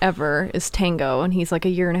cat ever is Tango, and he's like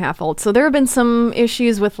 1.5 years old. So there have been some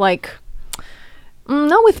issues with like,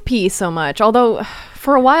 not with pee so much, although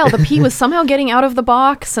for a while the pee was somehow getting out of the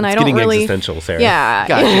box, and I don't getting really... existential, Sarah.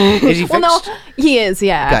 Gotcha. Yeah. Is he Well, no, fixed? he is,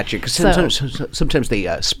 yeah. Gotcha. Because sometimes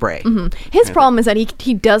they spray. His problem is that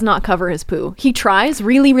he does not cover his poo. He tries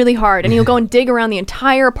really, really hard, and he'll go and dig around the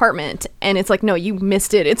entire apartment, and it's like, no, you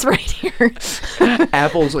missed it. It's right here.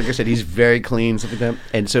 Apples, like I said, he's very clean, stuff like that.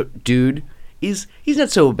 And so, dude, he's not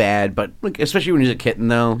so bad, but like especially when he's a kitten,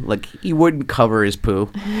 though, like he wouldn't cover his poo,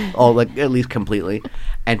 at least completely.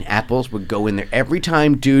 And Apples would go in there every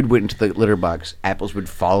time. Dude went into the litter box. Apples would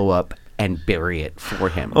follow up and bury it for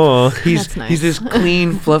him. Oh, That's nice. He's this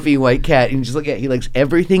clean, fluffy white cat, and just look at he likes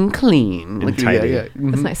everything clean. Like, tidy. That's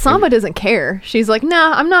nice. Samba doesn't care. She's like,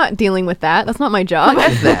 nah, I'm not dealing with that. That's not my job.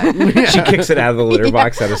 that. she kicks it out of the litter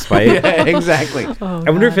box out of spite. Yeah, exactly. Oh, I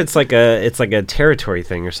wonder if it's like a territory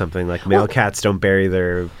thing or something. Like male cats don't bury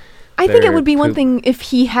their. I think it their would be one poop. thing if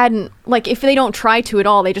he hadn't, like, if they don't try to at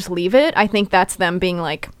all, they just leave it. I think that's them being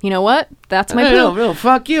like, you know what? That's my poop. No,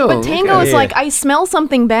 fuck you. But Tango is Yeah. like, I smell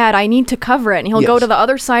something bad. I need to cover it. And he'll go Yes. to the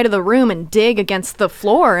other side of the room and dig against the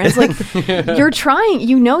floor. And it's like, you're trying,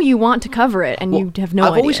 you want to cover it, and you have no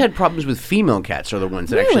I've idea. always had problems with female cats are the ones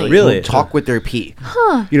that Really? actually Really? will talk with their pee. You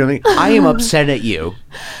know what I mean? I am upset at you,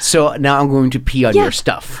 so now I'm going to pee on Yeah. your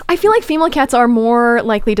stuff. I feel like female cats are more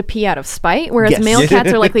likely to pee out of spite, whereas Yes. male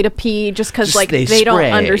cats are likely to pee just because, Just like, they don't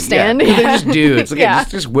spray. understand. Yeah. They're just dudes. Like, Yeah.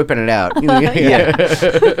 just whipping it out. You know?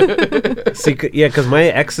 See, yeah, because my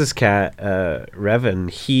ex's cat,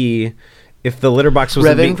 Revan, if the litter box was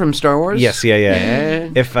Revan from Star Wars? Yes, yeah.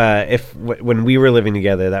 Yeah. When we were living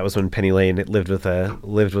together, that was when Penny Lane lived with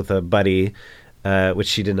a buddy, which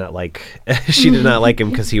she did not like. She did not like him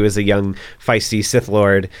because he was a young, feisty Sith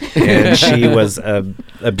Lord, and she was a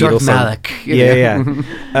Beatles song. Malak.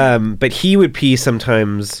 Yeah. But he would pee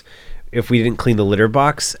sometimes if we didn't clean the litter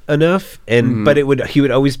box enough, and but he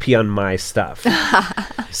would always pee on my stuff.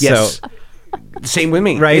 Yes. So, Same with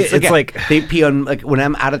me. Right? It's It's like- they pee on, like, when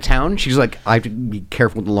I'm out of town, she's like, I have to be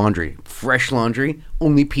careful with the laundry. Fresh laundry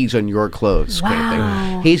only pees on your clothes, kind of Wow.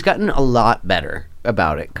 thing. He's gotten a lot better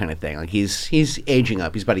about it, kind of thing. Like, he's aging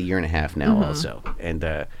up. He's about a year and a half now, also. And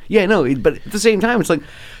but at the same time, it's like,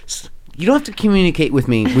 you don't have to communicate with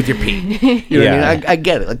me with your pee. You know what I mean? I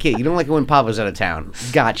get it. Like, yeah, you don't like it when Papa's out of town.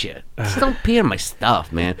 Gotcha. Just don't pee on my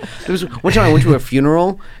stuff, man. There was one time I went to a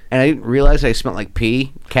funeral and I didn't realize I smelled like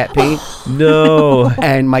cat pee. no.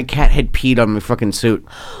 And my cat had peed on my fucking suit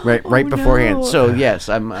right beforehand. no. So yes,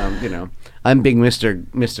 I'm big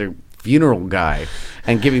Mr. Funeral guy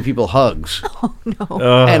and giving people hugs.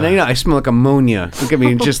 And I smell like ammonia. Look at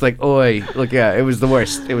me, just like oi. Look, yeah, it was the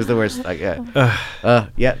worst. It was the worst. Like,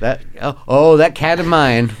 that cat of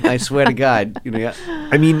mine. I swear to God. Yeah.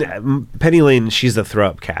 I mean, Penny Lane, she's a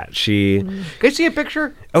throw-up cat. Can I see a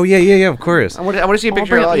picture? Oh yeah, of course. I want to see a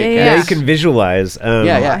picture bring of up- all your yeah, Yeah, cats. you can visualize.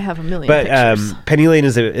 Yeah. I have a million But pictures. Penny Lane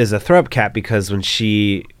is a throw-up cat because when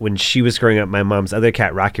she was growing up, my mom's other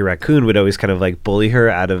cat, Rocky Raccoon, would always kind of like bully her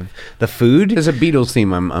out of the food. There's a Beatles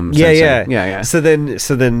theme. I'm Yeah. sensing. Yeah.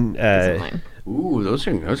 So then, Mine. Ooh, those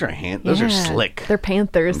are Yeah. slick. They're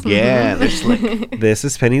panthers. Yeah, they're slick. this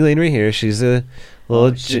is Penny Lane right here. She's a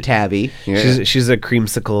little. She's a tabby. Yeah. She's a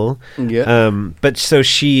creamsicle. Yeah. But so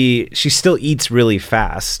she still eats really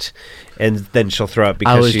fast, and then she'll throw up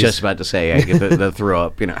because I was she's, just about to say I get the throw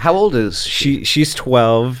up. How old is she? she's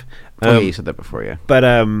 12. Oh, yeah, you said that before, yeah. But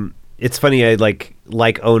it's funny. I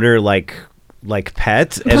like owner like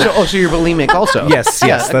pet. And So you're bulimic also? yes,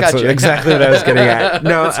 Yeah, I that's gotcha. exactly what I was getting at.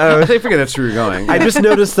 No, I forget that's where you're going. I just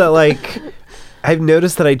noticed that I've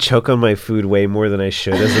noticed that I choke on my food way more than I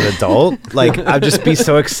should as an adult. Like, I'll just be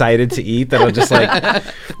so excited to eat that I'll just like,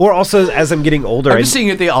 or also as I'm getting older, I'm just seeing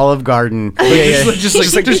you at the Olive Garden. yeah.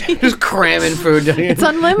 Just cramming food. It's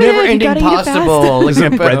unlimited. Never You ending gotta eat it pasta fast. bowl. there's a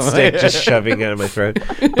breadstick just shoving it in my throat.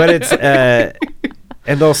 But it's,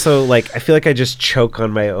 and also like, I feel like I just choke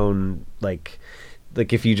on my own, like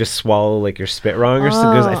if you just swallow like your spit wrong or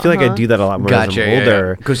something. 'Cause I feel like I do that a lot more Gotcha. as I'm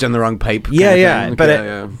older. Goes down the wrong pipe. Yeah, kind of yeah, thing. but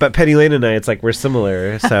Yeah. but Penny Lane and I, it's like we're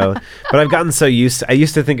similar. So, but I've gotten so used. I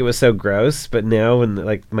used to think it was so gross, but now when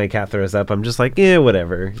like my cat throws up, I'm just like, yeah,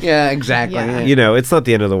 whatever. Yeah, exactly. Yeah. You know, it's not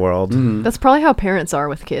the end of the world. That's probably how parents are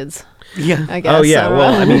with kids. Yeah. I guess. Oh yeah, I don't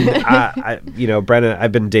well, know. I mean, Brenna,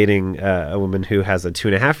 I've been dating a woman who has a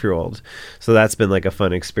 2.5-year-old, so that's been like a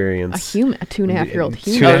fun experience. a 2.5-year-old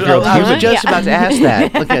human. 2.5-year-old I was human. just Yeah. about to ask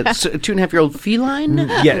that. Look at 2.5-year-old feline.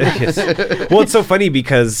 Yeah. Yes. Well, it's so funny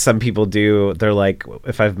because some people do. They're like,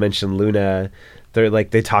 if I've mentioned Luna, they're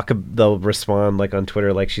like they'll respond like on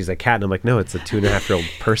Twitter like she's a cat, and I'm like, no, it's a 2.5-year-old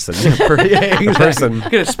person. A person.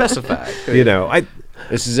 Gonna specify. You know,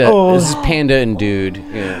 This is Panda and Dude.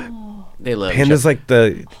 Yeah. They love Panda's each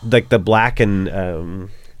like the black and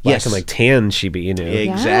Yes. like tan Shiba Inu.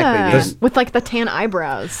 Yeah. Exactly, Yeah. yeah. With like the tan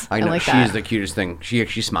eyebrows. I know like she's that. the cutest thing. She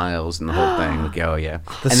smiles and the whole thing. Like, oh yeah.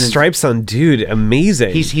 The And then stripes on dude,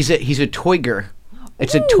 amazing. He's a toiger.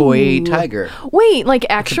 It's a toy tiger. Wait, like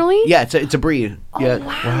actually? Yeah, it's a breed. Yeah.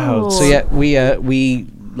 wow. So yeah, we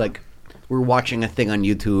we're watching a thing on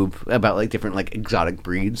YouTube about like different like exotic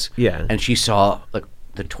breeds. Yeah. And she saw like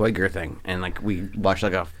the toiger thing, and like we watched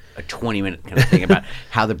like a 20-minute kind of thing about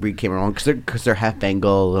how the breed came along because they're half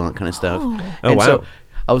Bengal and all that kind of stuff. Oh, and wow. So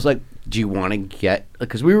I was like, do you want to get,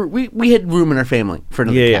 because we had room in our family for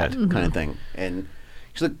another cat kind of thing, and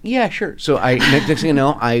she's like, yeah, sure. So next thing you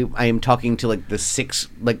know, I am talking to like the 6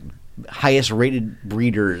 like highest rated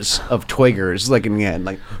breeders of Toygers, like in the end,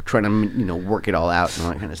 like trying to work it all out and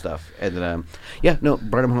all that kind of stuff. And then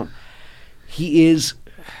brought him home. He's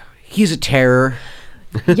a terror.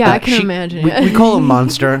 Yeah, I can imagine. We call him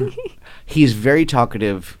Monster. He's very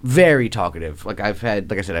talkative. Like I've had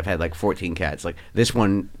like 14 cats. Like this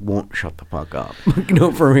one won't shut the fuck up.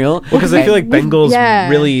 For real. Well, because I feel like Bengals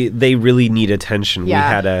really need attention.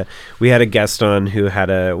 Yeah. We had a guest on who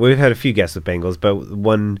we've had a few guests with Bengals, but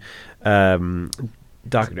one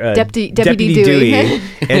Deputy Dewey.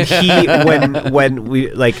 And he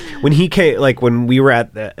when he came, like when we were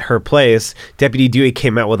at her place, Deputy Dewey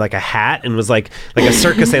came out with like a hat and was like a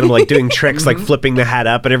circus animal, like doing tricks, like flipping the hat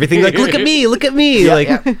up and everything, like look at me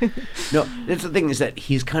No, that's the thing, is that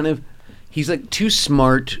he's like too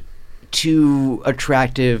smart, too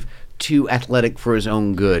attractive, too athletic for his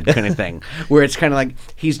own good kind of thing, where it's kind of like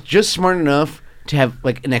he's just smart enough to have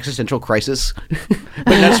like an existential crisis,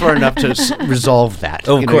 but not smart enough to resolve that.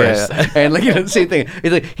 Of course. And like the same thing.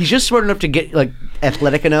 It's like he's just smart enough to get like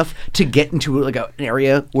athletic enough to get into like an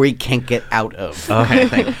area where he can't get out of. Kind of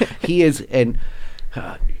thing. He is, and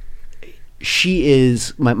she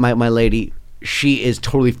is my lady. She is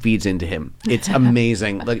totally feeds into him. It's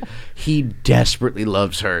amazing. Like he desperately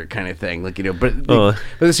loves her, kind of thing. Like but at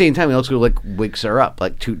the same time, he also like wakes her up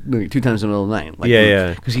like two times in the middle of the night. Like,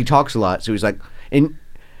 because he talks a lot. So he's like, and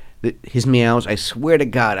his meows. I swear to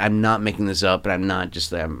God, I'm not making this up, and I'm not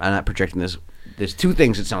projecting this. There's 2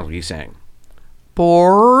 things it sounds like he's saying: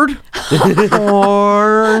 bored,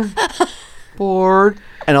 bored.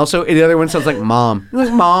 And also, the other one sounds like mom.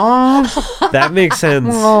 Like, mom. That makes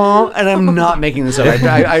sense. Mom. And I'm not making this up.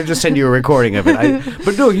 I just send you a recording of it.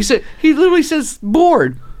 But no, he literally says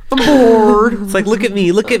bored. I'm bored. It's like, look at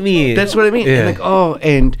me. That's what I mean. Yeah. And like,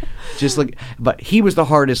 and just like, but he was the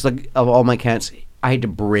hardest. Like of all my cats, I had to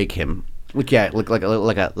break him. Like like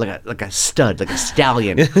a stud, like a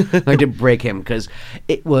stallion. I had to break him because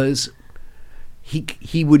it was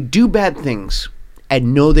he would do bad things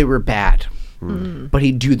and know they were bad. But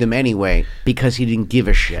he'd do them anyway because he didn't give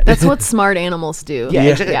a shit. That's what smart animals do. Yeah,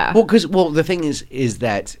 exactly. Yeah. Well, the thing is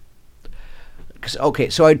that,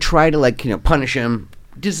 so I'd try to like punish him,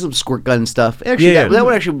 did some squirt gun stuff. Actually, that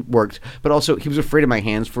one actually worked. But also, he was afraid of my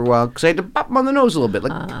hands for a while because I had to bop him on the nose a little bit,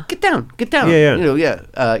 like get down. Yeah.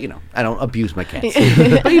 I don't abuse my cats,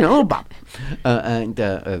 but a bop.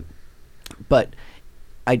 But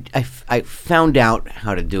I found out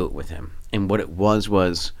how to do it with him, and what it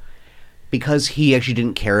was. Because he actually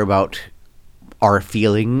didn't care about our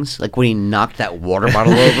feelings, like when he knocked that water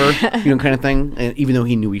bottle over, kind of thing, and even though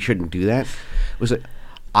he knew he shouldn't do that, was like,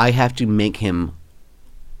 I have to make him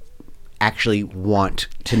actually want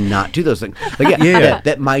to not do those things. Like,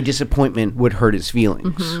 that my disappointment would hurt his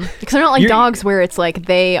feelings. Because they're not like dogs where it's like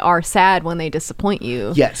they are sad when they disappoint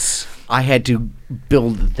you. Yes. I had to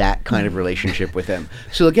build that kind of relationship with him.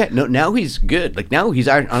 So now he's good. Like now he's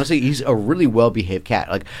a really well behaved cat.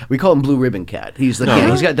 Like we call him Blue Ribbon Cat. He's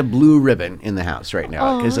like he's got the blue ribbon in the house right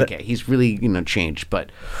now because he's really changed. But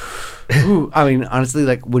I mean honestly,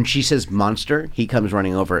 like when she says monster, he comes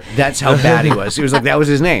running over. That's how bad he was. He was like that was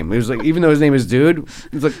his name. He was like even though his name is Dude,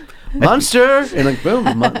 he's like monster and like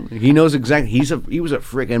boom. He knows exactly. He was a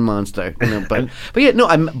freaking monster. But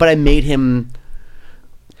I made him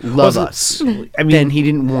love us. I mean, then he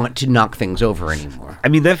didn't want to knock things over anymore. I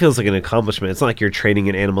mean, that feels like an accomplishment. It's not like you're training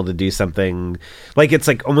an animal to do something. Like it's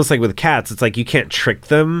like almost like with cats. It's like you can't trick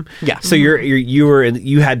them. Yeah. So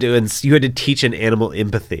you had to teach an animal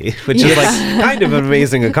empathy, which is like kind of an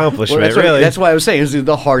amazing accomplishment. Well, really. That's why I was saying this is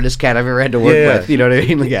the hardest cat I've ever had to work with. You know what I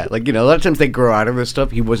mean? Like, a lot of times they grow out of this stuff.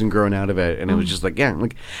 He wasn't growing out of it, and it was just like and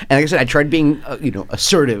like I said, I tried being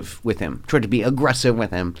assertive with him, tried to be aggressive with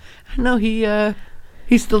him. No,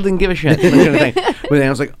 he still didn't give a shit. Kind of thing. But then I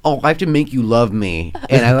was like, I have to make you love me.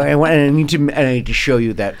 And I need to show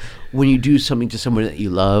you that when you do something to someone that you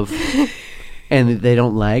love and they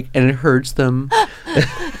don't like and it hurts them,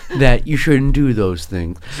 that you shouldn't do those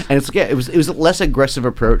things. And it's it was a less aggressive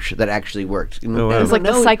approach that actually worked. It was like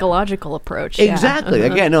the psychological approach. Exactly.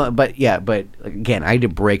 But again, I had to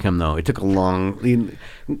break him though. It took a long,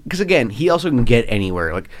 because again, he also can get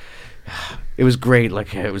anywhere. Like, it was great.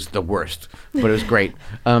 Like, it was the worst, but it was great.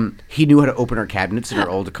 He knew how to open our cabinets in our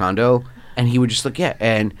old condo, and he would just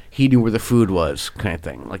and he knew where the food was, kind of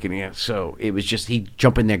thing. Like, so it was just he'd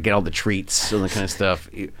jump in there, get all the treats and that kind of stuff.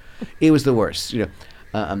 It was the worst,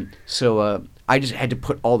 So I just had to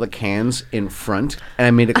put all the cans in front, and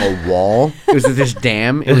I made like a wall. It was this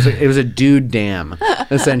dam. It was a dude dam,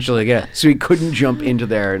 essentially. Yeah, so he couldn't jump into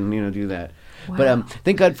there and do that. Wow. But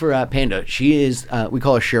thank God for Panda. She is we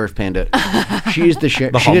call her Sheriff Panda. She is the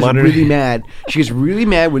sheriff. She hall gets monitor. really mad. She gets really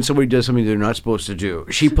mad when somebody does something they're not supposed to do.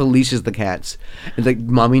 She polices the cats. And like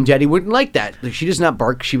mommy and daddy wouldn't like that. Like, she does not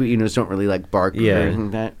bark. She don't really like bark Yeah. or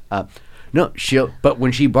anything like that. No, but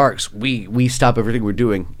when she barks, we stop everything we're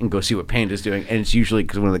doing and go see what Panda's doing, and it's usually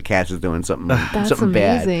because one of the cats is doing something That's something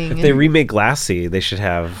bad. amazing. If they remake Lassie, they should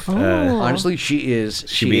have. Honestly, she is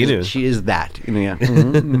that. Yeah.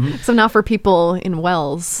 Mhm. So not for people in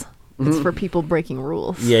Wells. It's for people breaking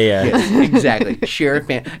rules. Yeah. Yes, exactly. Sheriff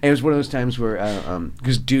Panda. And it was one of those times where,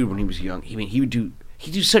 because dude, when he was young, he would do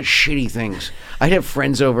such shitty things. I'd have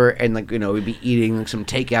friends over, and we'd be eating like some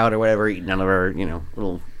takeout or whatever, eating none of our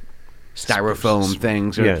little styrofoam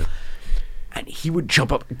things. And he would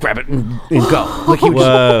jump up, grab it, and go. Like he would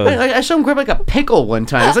Whoa. I saw him grab like a pickle one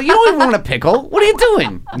time. I was like, you don't even want a pickle. What are you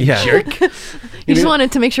doing? You Yeah. jerk. You just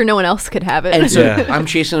wanted to make sure no one else could have it. And so Yeah. I'm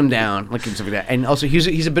chasing him down, like and stuff like that. And also,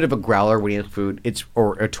 he's a bit of a growler when he has food.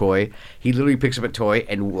 Or a toy. He literally picks up a toy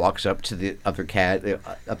and walks up to the other cat,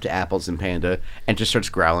 up to Apples and Panda, and just starts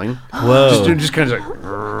growling. Whoa. Just kind of like,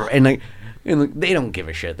 "Rrr," and like they don't give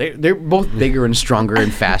a shit. They're both bigger and stronger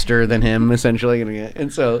and faster than him, essentially.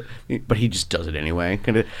 And so, but he just does it anyway.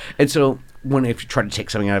 And so, if you try to take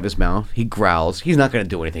something out of his mouth, he growls. He's not going to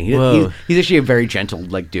do anything. Whoa. He's actually a very gentle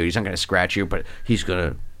dude. He's not going to scratch you, but he's going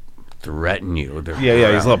to threaten you.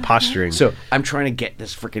 Yeah. He's a little posturing. So I'm trying to get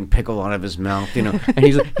this freaking pickle out of his mouth, and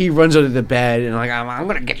he runs under the bed, and I'm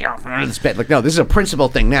gonna get you off under this bed. Like, no, this is a principal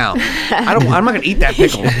thing now. I'm not gonna eat that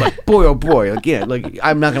pickle. But boy, oh boy,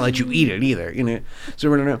 I'm not gonna let you eat it either. So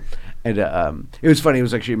we're gonna, and it was funny. It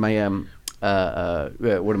was actually my one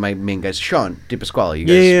of my main guys, Sean DePasquale. You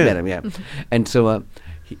guys met him, yeah. And so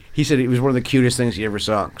he said it was one of the cutest things he ever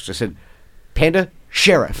saw. So I said, Panda,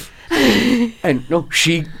 Sheriff. And no,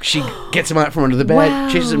 she gets him out from under the bed, Wow.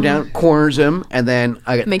 chases him down, corners him, and then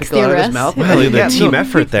I get Makes the pickle the out of his arrest. mouth. Wow, the team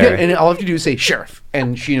effort there. Yeah, and all I have to do is say sheriff,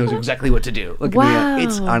 and she knows exactly what to do. Like, Wow.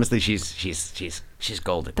 it's honestly, she's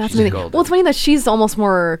golden. That's she's amazing. golden. Well, it's funny that she's almost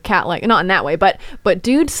more cat-like, not in that way, but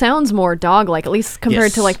dude sounds more dog-like, at least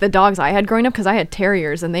compared to Yes. like the dogs I had growing up, because I had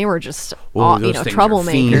terriers and they were just Oh, those things are troublemakers.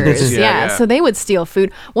 fiends. Yeah, Yeah. so they would steal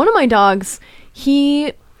food. One of my dogs,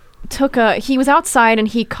 he was outside and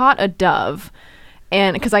he caught a dove.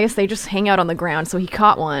 And because I guess they just hang out on the ground, so he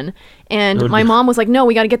caught one. And my mom was like, "No,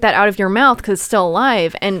 we got to get that out of your mouth because it's still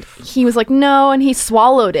alive." And he was like, "No," and he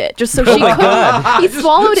swallowed it just so she couldn't. He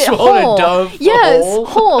swallowed it swallowed a whole. dove Yes, whole?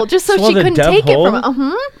 whole, just so she Swallowed a couldn't dove take it from.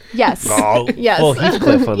 whole? Yes. Oh, Yes. full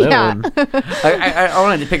Heathcliff on that Yeah. one. I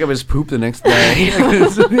wanted to pick up his poop the next day.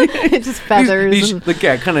 It's just feathers. These and-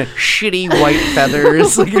 kind of shitty white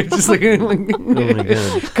feathers. Like it's just like, Oh my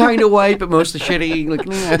god. kind of white, but mostly shitty. Like,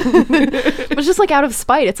 It was just like out of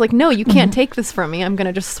spite. It's like, no, you can't take this from me. I'm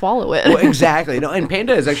gonna just swallow it. Well, exactly. No, and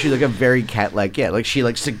Panda is actually like a very cat-like. Yeah, like she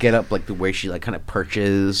likes to get up, like the way she like kind of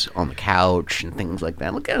perches on the couch and things like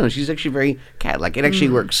that. Look, I don't know. She's actually very cat-like. It actually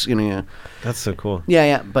works. Yeah. That's so cool.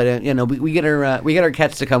 Yeah. But we get our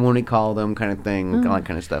cats to come when we call them, kind of thing, all that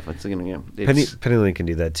kind of stuff. It's Penny Lane can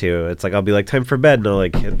do that too. It's like I'll be like, time for bed, and I'll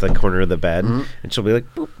like hit the corner of the bed, and she'll be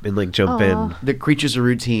like, boop, and like jump in. the creatures a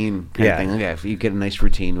routine kind Yeah. of thing. Yeah, if you get a nice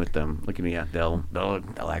routine with them, look at me. Yeah, they'll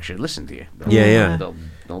actually listen to you. Yeah.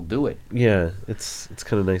 They'll do it. Yeah, it's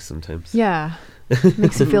kind of nice sometimes. Yeah.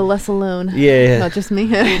 Makes you feel less alone. Yeah. Not just me.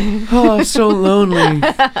 Oh, so lonely.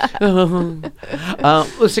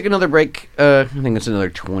 Let's take another break. I think it's another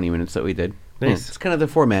 20 minutes that we did. Nice. Yeah, it's kind of the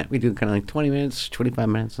format. We do kind of like 20 minutes, 25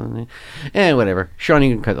 minutes. Whatever. Sean,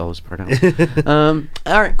 you can cut all this part out.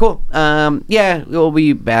 All right, cool. Yeah, we'll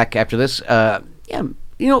be back after this.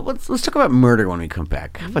 Let's talk about murder when we come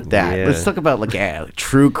back. How about that? Yeah. Let's talk about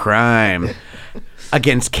true crime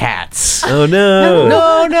against cats. Oh no.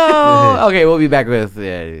 No. Okay, we'll be back with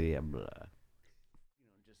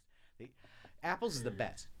Apples is the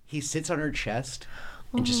best. He sits on her chest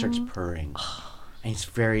and just starts purring. And he's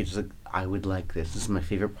very just like, I would like this. This is my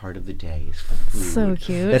favorite part of the day. Is food. So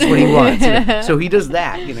cute. That's what he wants. So he does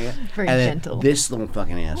that, Very and then gentle. this little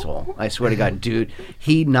fucking asshole. I swear to God, dude,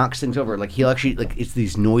 he knocks things over. Like he'll actually it's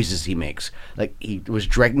these noises he makes. Like he was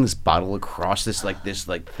dragging this bottle across this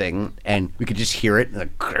thing, and we could just hear it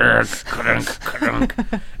like crunk, crunk,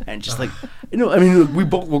 crunk, and just like we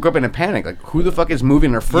both woke up in a panic. Like who the fuck is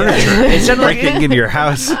moving our furniture? It sounded like Breaking into your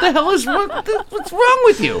house. what the hell is wrong? What's wrong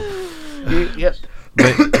with you? Yep.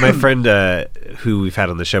 My friend who we've had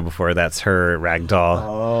on the show before, that's her rag doll.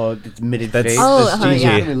 Oh, it's mitted That's- face. Oh, Just uh-huh, easy.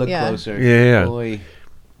 yeah, Let me look yeah. closer. Yeah. Boy.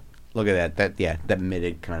 Look at that. That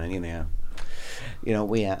mitted kind of,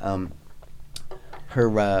 we her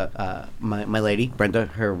my lady Brenda,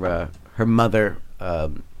 her mother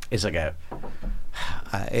is like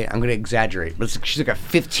I'm going to exaggerate, but she's like a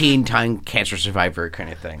 15-time cancer survivor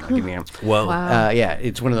kind of thing. Like, Whoa. Wow. yeah,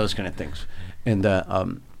 it's one of those kind of things. And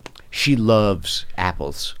she loves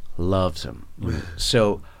apples, loves them.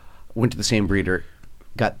 So went to the same breeder,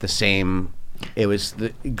 got the same. It was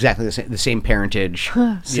exactly the same parentage,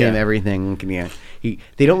 same everything. Yeah,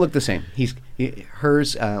 they don't look the same.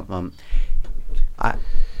 Hers.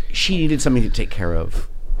 She needed something to take care of.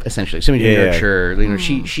 Essentially, somebody to nurture.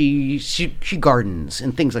 She gardens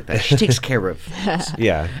and things like that. She takes care of things.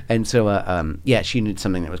 Yeah. And so, she needed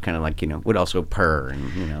something that was kind of like, would also purr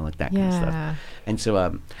and, like that kind of stuff. And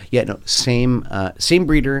so, same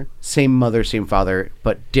breeder, same mother, same father,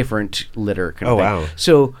 but different litter kind of thing. Wow.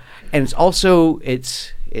 So, and it's also,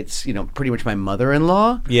 it's pretty much my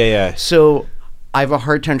mother-in-law. Yeah. So I have a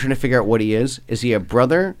hard time trying to figure out what he is. Is he a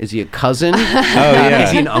brother? Is he a cousin? yeah.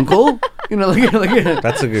 Is he an uncle?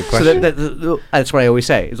 That's a good question. So that's what I always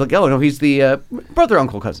say. It's like, oh no, he's the brother,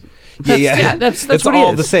 uncle, cousin. That's it's what all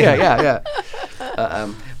he is. the same. Yeah.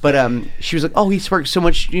 But she was like, oh, he sparks so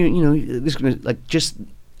much. This is gonna just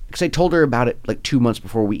because I told her about it like 2 months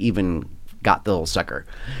before we even got the little sucker,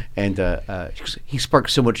 and she goes, he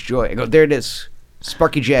sparks so much joy. I go, there it is.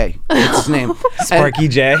 Sparky J. That's his name. Sparky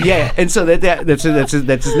J. Yeah, and so that's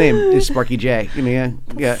his name is Sparky J.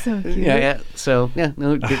 Yeah. So cute. Yeah. So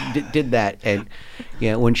did that, and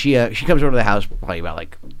when she comes over to the house probably about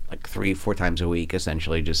like 3-4 times a week,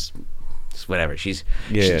 essentially just whatever. She's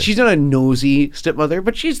not a nosy stepmother,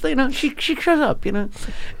 but she's she shows up,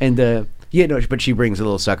 and. But she brings a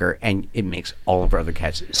little sucker, and it makes all of our other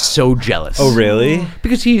cats so jealous. Oh, really?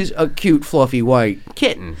 Because he's a cute, fluffy, white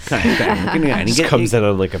kitten kind of thing. And he just comes in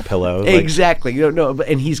on like a pillow. Exactly.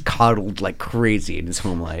 And he's coddled like crazy in his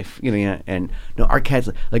home life. And our cats,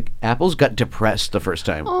 like Apple's got depressed the first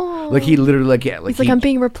time. Oh. Like he literally, He's like, I'm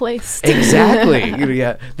being replaced. Exactly.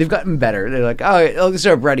 They've gotten better. They're like, oh, this is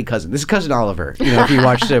our Brady cousin. This is cousin Oliver. If you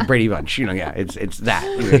watch the Brady Bunch, it's that.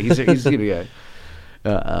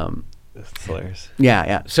 That's hilarious.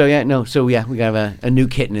 Yeah. So we got a new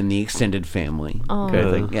kitten in the extended family kind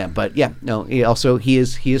of thing. Yeah, but he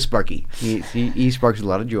is Sparky. He sparks a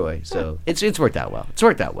lot of joy. So it's worked out well.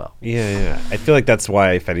 Yeah. I feel like that's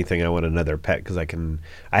why, if anything, I want another pet because I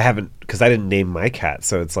didn't name my cat,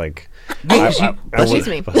 so it's like. Excuse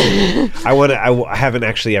me. I haven't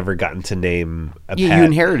actually ever gotten to name a pet. You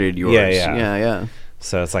inherited yours. Yeah.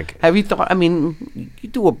 So it's like, have you thought? I mean, you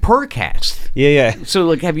do a purr cast. Yeah.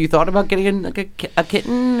 So have you thought about getting a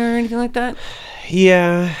kitten or anything like that?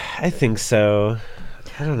 Yeah, I think so.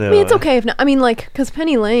 I don't know. I mean, it's okay if not. I mean, because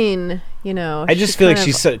Penny Lane, I just feel like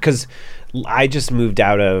she's so, because I just moved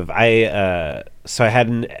out of so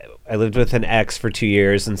I lived with an ex for 2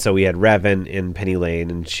 years, and so we had Revan in Penny Lane,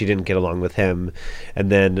 and she didn't get along with him. And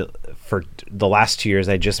then for the last 2 years,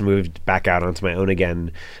 I just moved back out onto my own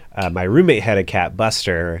again. My roommate had a cat,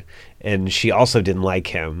 Buster, and she also didn't like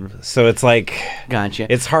him. So it's like, gotcha.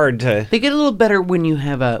 It's hard to. They get a little better when you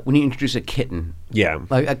introduce a kitten. Yeah,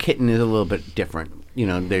 like a kitten is a little bit different.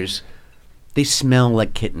 They smell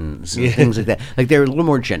like kittens and things like that. Like they're a little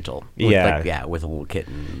more gentle. With a little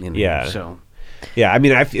kitten. Yeah. So. Yeah, I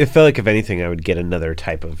mean, I feel like if anything, I would get another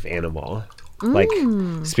type of animal. Like,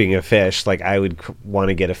 speaking of fish, like I would want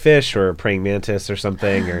to get a fish or a praying mantis or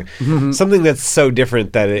something, or something that's so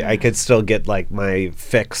different that I could still get like my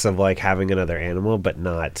fix of like having another animal, but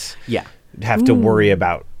not have to worry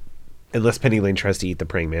about, unless Penny Lane tries to eat the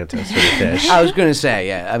praying mantis or the fish. I was going to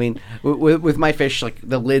say, I mean, with my fish, like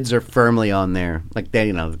the lids are firmly on there. Like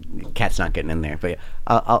the cat's not getting in there. But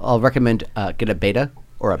I'll recommend get a betta.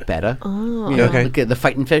 Or a betta. Oh. Okay. The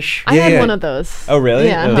fighting fish. I had one of those. Oh, really?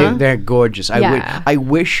 Yeah. Uh-huh. They're gorgeous. Yeah. I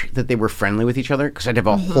wish that they were friendly with each other because I'd have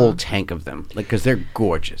a whole tank of them. Like, because they're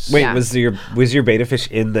gorgeous. Wait, Yeah. was your betta fish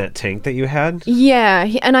in that tank that you had? Yeah,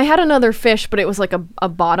 and I had another fish, but it was like a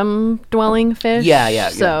bottom dwelling fish. Yeah.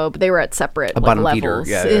 So but they were at separate bottom levels.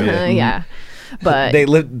 feeder. Yeah. Yeah. But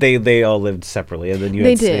They all lived separately, and then you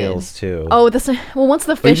they had did. snails too. Oh, once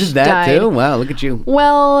the You fish did that died. too? Wow, look at you.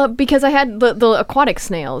 Well, because I had the aquatic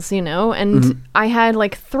snails, and I had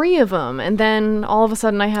like 3 of them, and then all of a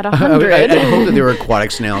sudden I had 100. I hope that they were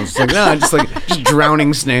aquatic snails. It's like, no, just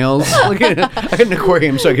drowning snails. Like, I had an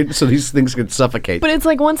aquarium so these things could suffocate. But it's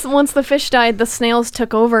like once the fish died, the snails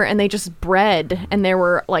took over, and they just bred, and there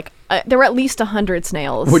were at least 100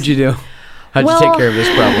 snails. What'd you do? How'd you take care of this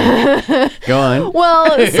problem? Go on. Well,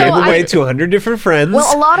 so Gave away to 100 different friends.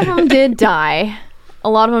 Well, a lot of them did die. A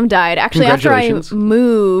lot of them died. Actually, after I Congratulations.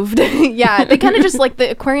 moved, yeah, they kind of just like the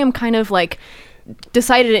aquarium kind of like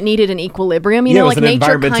decided it needed an equilibrium. You Yeah, know, it was like an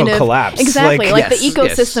nature environmental kind of collapse. exactly. Like- Like, Yes, the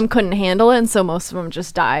ecosystem yes. couldn't handle it, and so most of them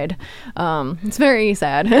just died. It's very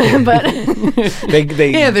sad, but They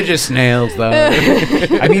Yeah, they're just snails, though.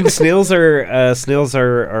 I mean, snails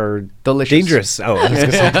are Delicious. dangerous. Oh, I was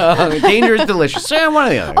gonna say. Dangerous, delicious. One or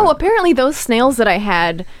the other. oh, apparently those snails that I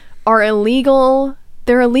had are illegal.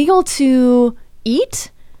 They're illegal to eat.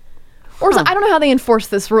 Or I don't know how they enforce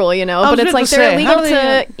this rule, you know, I was but it's about like to they're say, illegal how do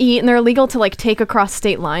they, to eat and they're illegal to like take across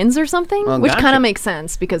state lines or something, Oh, which gotcha. kind of makes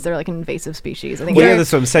sense because they're like an invasive species. I think Well, they're- yeah,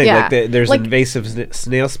 that's what I'm saying. yeah. Like, there's Like, invasive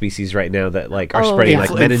snail species right now that like are Oh, spreading yeah. like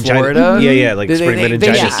In meningitis. Florida? Yeah, like they, spreading they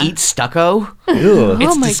meningitis. just eat stucco. Ew. It's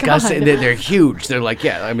Oh my disgusting. God. They're huge. They're like,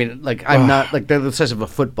 yeah, I mean, like, I'm not, like, they're the size of a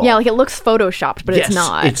football. yeah, like it looks photoshopped, but Yes, it's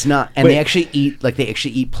not. It's not. And Wait. they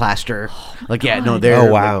actually eat plaster. Like, yeah, no, they're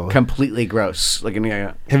Oh, wow. like, completely gross. Like,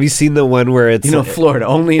 yeah, Have you seen the one where it's you know, Florida,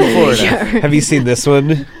 only in Florida. Have you seen this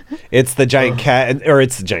one? It's the giant cat, or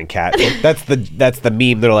it's the giant cat. That's the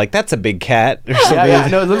meme. They're like, that's a big cat or something. Yeah,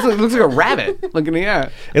 no, it looks like a rabbit. Look at me, yeah.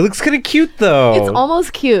 It looks kind of cute though. It's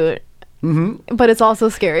almost cute, but it's also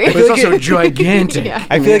scary. But it's also gigantic. Yeah.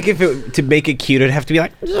 I feel like to make it cute, it'd have to be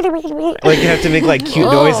like you have to make like cute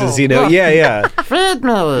noises, you know? Yeah. Feed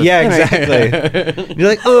me. Yeah, exactly. You're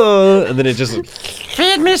like, oh, and then it just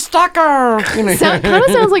Feed me stucco. You know? Kind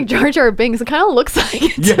of sounds like Jar Jar Binks. It kind of looks like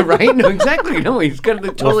it. Yeah, right? No, exactly. No, he's got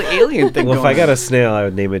the totally alien thing well, if going I got on. a snail, I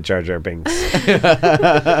would name it Jar Jar Binks.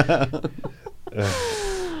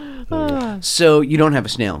 So you don't have a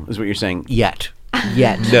snail, is what you're saying, yet.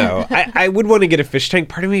 No, I would want to get a fish tank.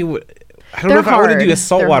 Part of me, I don't know They're if I want to do a hard.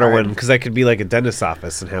 saltwater They're hard. one because I could be like a dentist's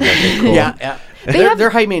office and have like a cool. Yeah. They're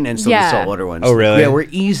high maintenance, Yeah. the saltwater ones. Oh, really? Yeah, we're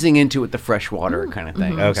easing into it with the freshwater kind of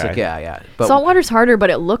thing. It's Okay. like, yeah. But Saltwater's harder, but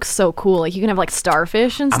it looks so cool. Like you can have like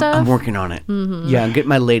starfish and stuff. I'm working on it. Yeah, I'm getting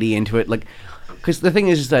my lady into it. Like, because the thing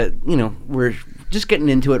is that, you know, we're just getting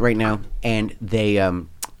into it right now, and they,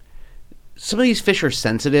 some of these fish are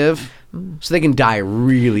sensitive, so they can die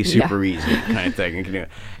really super easy, kind of thing.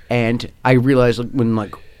 And I realized when,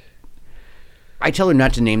 like, I tell her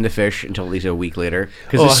not to name the fish until at least a week later,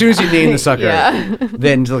 because as soon as you name the sucker, Yeah.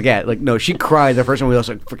 then no, she cried the first time we lost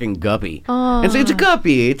a freaking guppy. And so it's a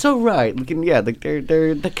guppy, it's all right. Like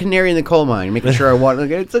they're the canary in the coal mine, making sure I want. Like,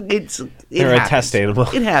 They're a test animal.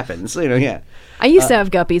 It happens, you know. Yeah, I used to have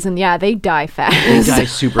guppies, and yeah, they die fast. they die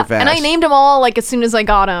super fast. And I named them all like as soon as I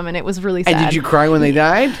got them, and it was really sad. And did you cry when they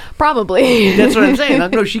died? Probably. That's what I'm saying.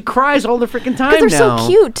 No, she cries all the freaking time Because they're now. so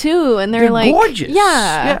cute too, and they're like gorgeous.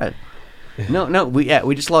 Yeah. No,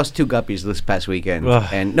 we just lost 2 guppies this past weekend, Ugh.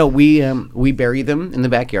 and no, we bury them in the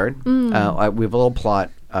backyard. Mm. We have a little plot.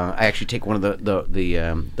 I actually take one of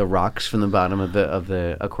the rocks from the bottom of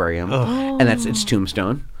the aquarium, and it's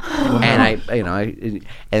tombstone. And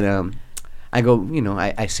I go, you know,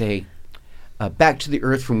 I say, back to the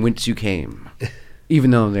earth from whence you came. Even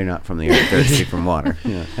though they're not from the earth, they're actually from water.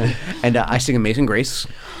 You know. And I sing Amazing Grace.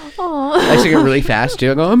 I sing it really fast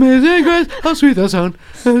too. I go, Amazing Grace, how sweet the sound,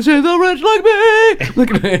 and save the wretch like me.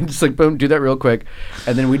 Look at it, just like boom, do that real quick,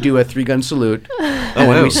 and then we do a 3-gun salute,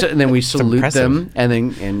 and then we salute impressive. them,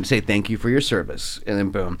 and say thank you for your service, and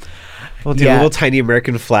then boom. Well, do a little tiny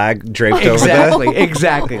American flag draped over that.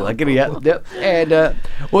 Exactly. Like, yep. And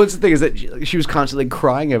well, the thing is that she was constantly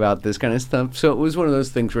crying about this kind of stuff. So it was one of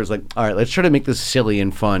those things where it's like, all right, let's try to make this silly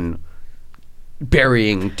and fun,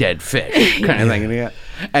 burying dead fish kind of thing. Yeah.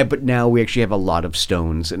 But now we actually have a lot of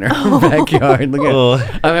stones in our backyard. Look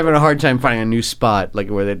at, I'm having a hard time finding a new spot like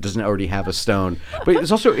where it doesn't already have a stone. But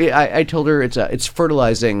it's also, I told her it's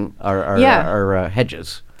fertilizing our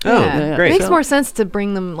hedges. Oh, Yeah. great. It makes more sense to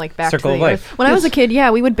bring them like back Circle to of the life. earth. When I was a kid, yeah,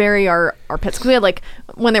 we would bury our pets because we had like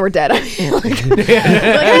when they were dead. No,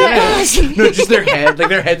 just their head, like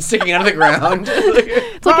their head sticking out of the ground.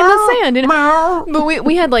 It's like in the sand. You know? But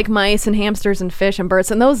we had like mice and hamsters and fish and birds,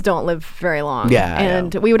 and those don't live very long. Yeah,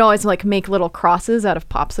 And we would always like make little crosses out of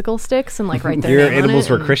popsicle sticks and like write their Your name on animals it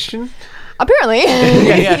were and- Christian? Apparently,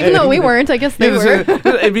 even though we weren't, I guess they were.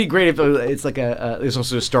 It'd be great if it's like there's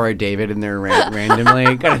also a Star of David in there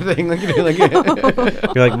randomly kind of thing.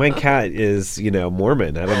 You're like, my cat is, you know,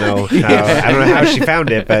 Mormon. I don't know how she found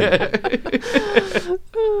it, but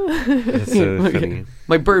it's so funny.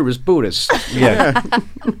 My bird was Buddhist. Yeah.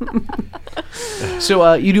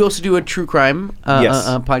 So you do also do a true crime Yes.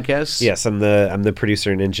 podcast. Yes, I'm the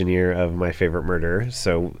producer and engineer of My Favorite Murder.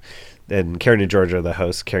 So, and Karen and Georgia are the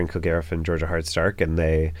hosts, Karen Kilgariff and Georgia Hardstark, and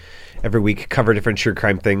they every week cover different true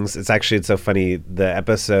crime things. It's so funny. The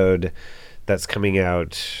episode that's coming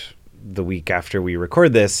out the week after we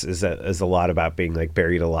record this is a lot about being like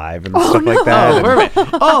buried alive and stuff like that. Oh, perfect.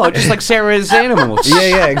 Oh, just like Sarah's animals.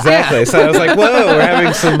 Yeah, exactly. So I was like, whoa,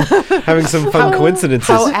 we're having some fun coincidences.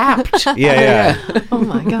 How apt. Yeah. Oh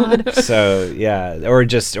my god. So yeah, or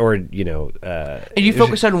you know. And you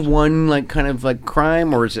focus on one like kind of like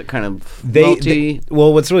crime, or is it kind of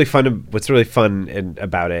well, what's really fun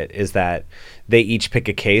about it is that they each pick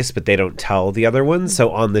a case, but they don't tell the other one.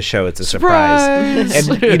 So on the show, it's a surprise.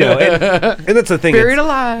 And you know, and that's the thing. Buried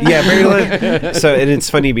alive. Yeah, buried alive. So and it's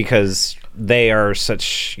funny because they are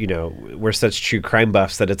such, you know, we're such true crime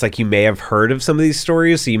buffs that it's like you may have heard of some of these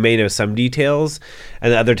stories, so you may know some details,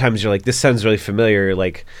 and other times you're like, this sounds really familiar,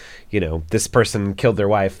 like, you know, this person killed their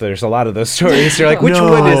wife. There's a lot of those stories. You're like, which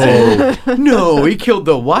one is it? No, he killed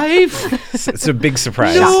the wife. It's a big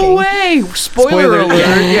surprise. No way! Spoiler alert!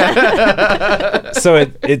 Yeah. So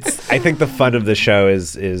it's. I think the fun of the show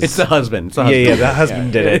is It's the husband. It's the yeah, husband. the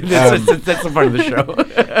husband did it. That's the fun of the show.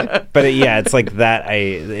 But it's like that.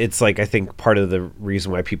 It's like I think part of the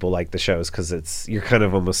reason why people like the show is because you're kind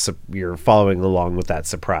of almost you're following along with that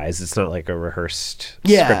surprise. It's not like a rehearsed,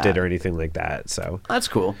 scripted or anything like that. So that's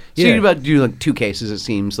cool. So you about do like 2 cases, it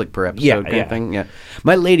seems like per episode kind of thing. Yeah.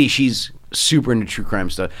 My lady, she's super into true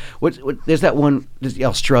crime stuff. What? There's that one. There's the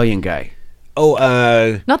Australian guy.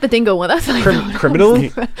 Not the dingo one. That's like criminal.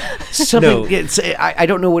 Something. No. I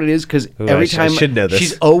don't know what it is because every time I should know this.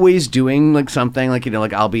 She's always doing like something like, you know,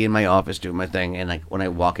 like I'll be in my office doing my thing, and like when I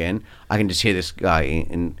walk in, I can just hear this guy,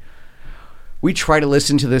 and we try to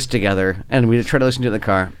listen to this together, and we try to listen to it in the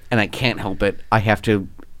car, and I can't help it. I have to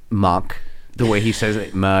mock the way he says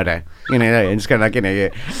it, murder. You know, it's kind of like, you know,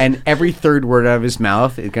 and every third word out of his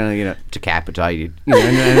mouth is kind of, you know, decapitated. You know,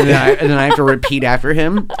 and then I have to repeat after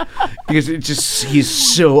him because it's just, he's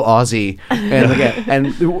so Aussie. And and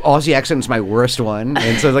the Aussie accent is my worst one.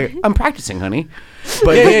 And so it's like, I'm practicing, honey.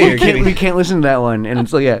 But we can't listen to that one. And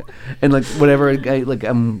it's like, and like whatever,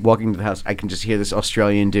 I'm walking to the house, I can just hear this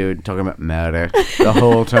Australian dude talking about murder the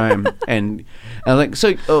whole time. And I'm like, so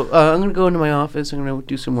I'm going to go into my office. I'm going to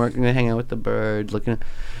do some work. I'm going to hang out with the bird.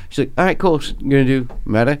 She's like, all right, cool. So you're going to do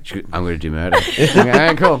murder? I'm going to do murder. Like, all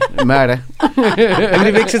right, cool. Murder. I mean,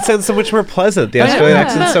 it makes it sound so much more pleasant. The Australian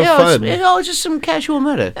accent's so fun. It's just some casual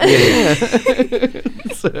murder.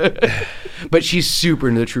 But she's super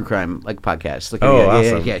into the true crime podcast. Like,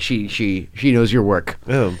 awesome. Yeah, she knows your work.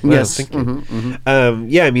 Oh, well, yes. Thank you.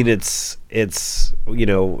 I mean, it's you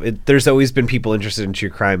know, there's always been people interested in true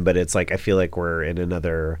crime, but it's like I feel like we're in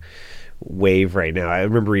another wave right now. I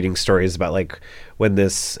remember reading stories about like when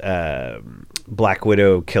this Black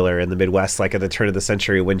Widow killer in the Midwest, like at the turn of the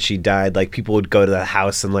century, when she died, like people would go to the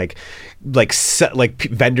house and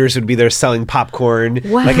vendors would be there selling popcorn,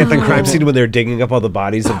 like at the crime scene when they're digging up all the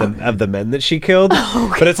bodies of the men that she killed.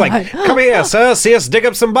 But it's like, come here, sir, see us dig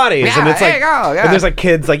up some bodies, and it's like, and there's like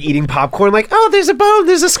kids like eating popcorn, like, oh, there's a bone,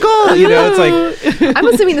 there's a skull, you know. It's like, I'm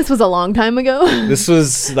assuming this was a long time ago. This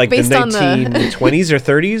was like Based the on 1920s or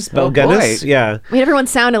 30s. Belle Gunness, yeah. I mean, everyone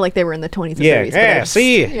sounded like they were in the 20s and 30s. Yeah,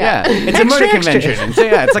 see, yeah, it's a murder convention. So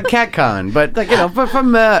it's like CatCon, but like, you know, for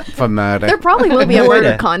murder. There probably will be a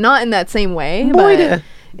murder con, not in that same way, but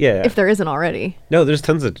yeah, if there isn't already. No, there's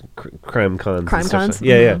tons of crime cons. Crime cons?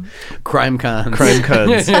 Yeah. Crime cons.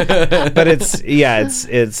 But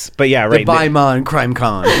it's but yeah, right. The Baimon Crime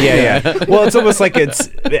Con. Yeah. Well, it's almost like I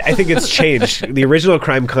think it's changed. The original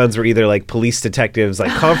crime cons were either like police detectives,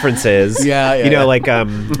 like conferences. Yeah. You know, like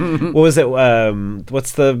what was it?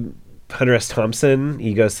 What's the Hunter S. Thompson?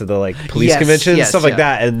 He goes to the like police convention, stuff like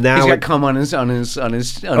that, and now he's got cum on his on his on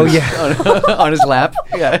his lap.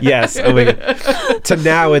 Yeah. Yes. Oh my god. So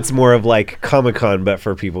now it's more of like Comic-Con, but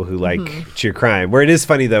for people who like true crime. Where it is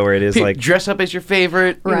funny though, where it is like dress up as your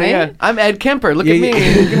favorite. Right. Yeah. I'm Ed Kemper. Look at me.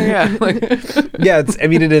 Yeah.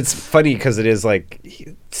 It's funny because it is like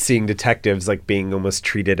seeing detectives like being almost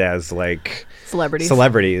treated as like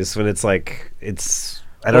celebrities when it's like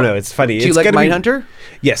I don't know. It's funny. Do you like Mindhunter?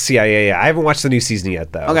 Yes. Yeah. I haven't watched the new season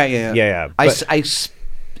yet, though. Okay. Yeah.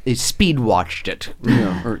 I speed watched it,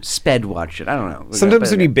 or sped watched it. I don't know.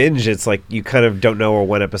 Sometimes when you binge, it's like you kind of don't know where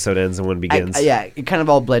one episode ends and one begins. It kind of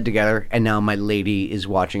all bled together, and now my lady is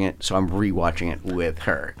watching it, so I'm rewatching it with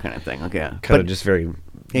her, kind of thing. Okay. Kind of just very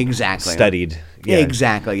studied. Yeah.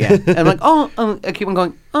 Exactly. Yeah. And I'm like, I keep on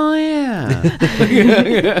going. Oh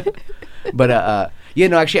yeah. But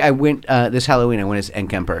actually, I went this Halloween. I went as Ed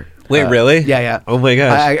Kemper. Wait, really? Yeah. Oh my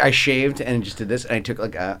gosh! I shaved and just did this, and I took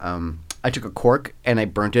like I took a cork and I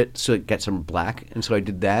burnt it so it gets some black, and so I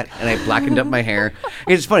did that, and I blackened up my hair.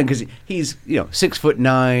 It's funny because he's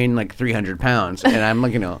 6'9", like 300 pounds, and I'm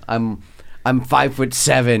like I'm I'm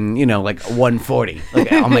 5'7", you know, like 140,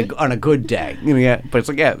 like on a good day, you know. Yeah, but it's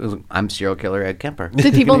like, I'm serial killer Ed Kemper.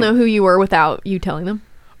 Did people know who you were without you telling them?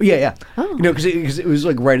 Yeah. Oh. You know, because it was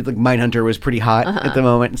like right, like Mindhunter was pretty hot at the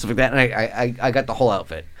moment and stuff like that, and I got the whole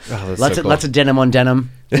outfit. Oh, that's lots so of cool. lots of denim on denim,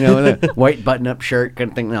 you know, with a white button-up shirt kind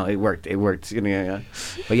of thing. No, it worked. You know, yeah.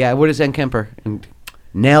 But yeah, what is Ed Kemper? And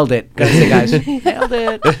nailed it. Gotta say, guys, nailed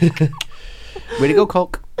it. Way to go,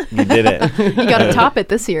 Coke. You did it. You got to top it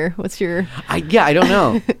this year. What's your? I don't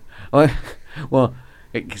know. Well,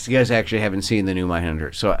 because you guys actually haven't seen the new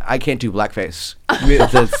Mindhunter, so I can't do blackface.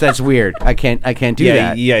 That's weird. I can't do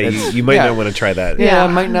that. Yeah, That's- you might not want to try that. Yeah, Yeah. I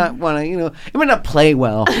might not want to. You know, it might not play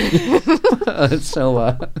well. So,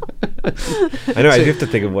 I know. I do have to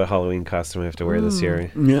think of what Halloween costume I have to wear this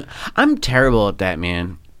year. yeah, I'm terrible at that,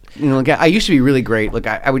 man. You know, like I used to be really great. Like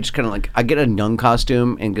I would just kind of like I get a nun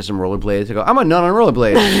costume and get some rollerblades. I go, I'm a nun on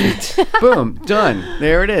rollerblades. Boom, done.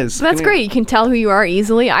 There it is. So that's great. You can tell who you are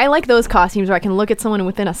easily. I like those costumes where I can look at someone and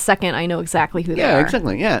within a second I know exactly who they Yeah, are.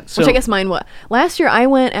 exactly. Yeah. So, Which I guess mine was. Last year I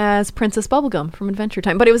went as Princess Bubblegum from Adventure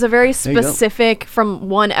Time, but it was a very you go. specific, from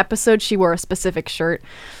one episode she wore a specific shirt.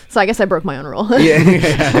 So I guess I broke my own rule.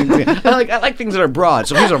 yeah. I like things that are broad.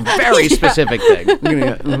 So here's a very specific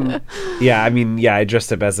thing. Yeah, I mean, I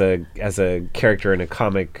dressed up as a character in a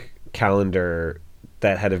comic calendar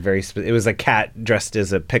that had a very it was a cat dressed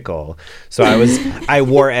as a pickle. So I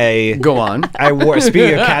wore a Go on. I wore,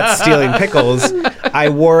 speaking of cats stealing pickles,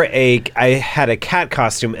 I had a cat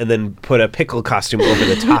costume and then put a pickle costume over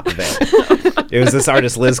the top of it. It was this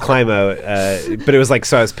artist Liz Climo, but it was like,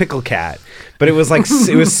 so I was Pickle Cat, but it was like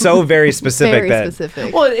it was so very specific Very that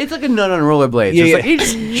specific. Well, it's like a nun on rollerblades. Yeah, It's yeah. like you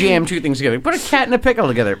just jam two things together. Put a cat and a pickle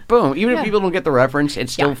together. Boom. Even Yeah. if people don't get the reference,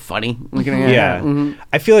 it's still funny. Yeah.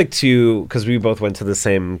 I feel like too, because we both went to the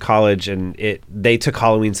same college and they took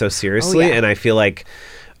Halloween so seriously, yeah. and I feel like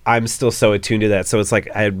I'm still so attuned to that. So it's like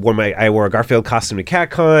I wore a Garfield costume to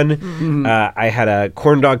CatCon. I had a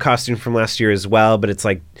corn dog costume from last year as well, but it's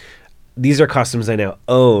like these are costumes I now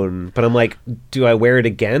own, but I'm like, do I wear it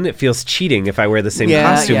again? It feels cheating if I wear the same Yeah,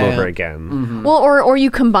 costume yeah, over yeah. again. Well, or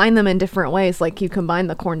you combine them in different ways. Like you combine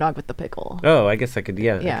the corn dog with the pickle. Oh, I guess I could.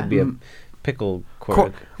 Yeah, I Yeah. could be a pickle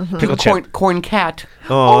corn, Pickle pickle chip. corn cat.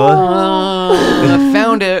 Aw. I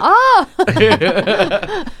found it.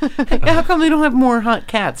 Hey, how come they don't have more hot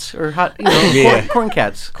cats or hot, Yeah. corn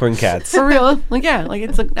cats? Corn cats. For real? Like, yeah. Like,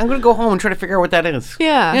 it's like I'm gonna go home and try to figure out what that is.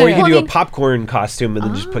 Yeah. Or you Well, could I do a mean- popcorn costume and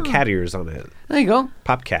then just put cat ears on it. There you go.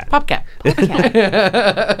 Pop cat. Pop cat.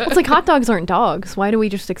 It's like hot dogs aren't dogs. Why do we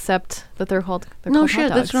just accept that they're called? They're No called shit,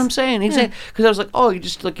 hot that's what I'm dogs? saying. Exactly. Because I was like, oh, you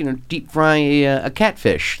just like deep fry a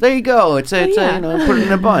catfish. There you go. It's a yeah. put it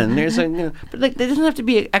in a bun. There's a but like there doesn't have to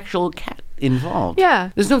be an actual cat involved.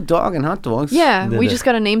 Yeah. There's no dog in hot dogs. Yeah, we just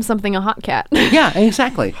got to name something a hot cat. Yeah.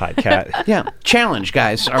 Exactly. Hot cat. Yeah. Challenge,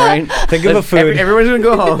 guys. All right. Think of a food. Everyone's gonna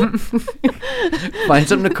go home. Find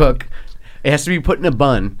something to cook. It has to be put in a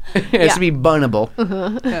bun. It has Yeah. to be bunnable.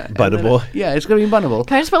 Buttable. Yeah, it's gonna be bunnable.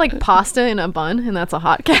 Can I just put like pasta in a bun and that's a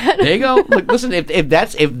hot cat? There you go. Look, listen. If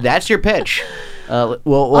that's your pitch,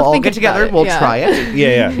 we'll all think get about together. it, We'll yeah. try it.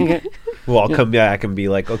 Yeah. Well, I'll come back and be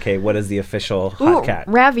like, okay, what is the official hot Ooh, cat?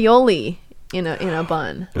 ravioli in a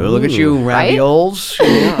bun. Oh, look at you, Right? ravioles.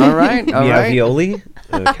 Yeah, all right, all right. Ravioli?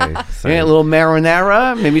 Okay. sorry. Yeah, a little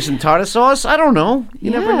marinara, maybe some tartar sauce. I don't know.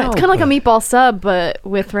 You never know. It's kind of like a meatball sub, but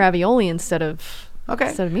with ravioli instead of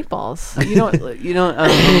meatballs.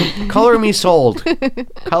 Color me sold.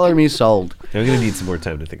 Color me sold. I'm going to need some more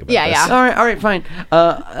time to think about Yeah, this. yeah. All right, fine.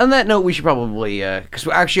 On that note, we should probably, because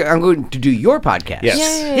actually, I'm going to do your podcast. Yes.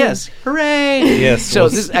 Yay. Yes. Hooray. Yes, So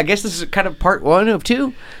well, I guess this is kind of part 1 of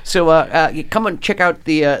 2. So you come and check out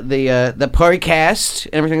the podcast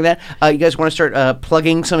and everything like that. You guys want to start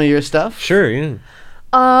plugging some of your stuff? Sure, yeah.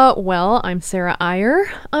 Well, I'm Sarah Iyer.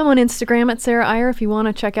 I'm on Instagram at Sarah Iyer if you want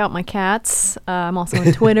to check out my cats. I'm also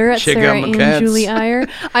on Twitter at Check Sarah out my and cats. Julie Iyer.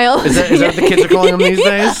 I also Is that what the kids are calling them these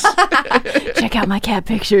days? check out my cat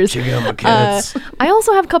pictures. Check out my cats. I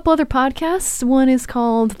also have a couple other podcasts. One is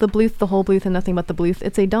called The Bluth, The Whole Bluth, and Nothing But the Bluth.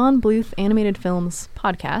 It's a Don Bluth animated films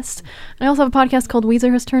podcast. And I also have a podcast called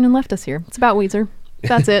Weezer Has Turned and Left Us Here. It's about Weezer.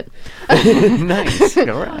 That's it. Nice. All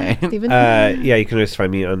right. Steven? Yeah, you can always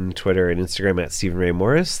find me on Twitter and Instagram at Stephen Ray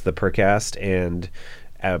Morris, the Percast, and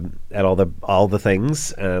at all the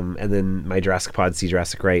things. And then my Jurassic Pod, See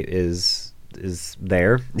Jurassic Right, is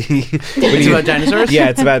there. It's about dinosaurs? Yeah,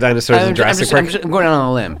 it's about dinosaurs and Jurassic Park. I'm going out on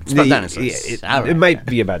a limb. It's about dinosaurs. It might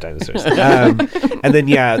be about dinosaurs. And then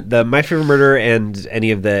the My Favorite Murder and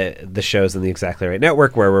any of the shows on the Exactly Right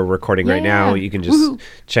Network where we're recording right now, you can just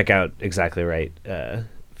check out Exactly Right,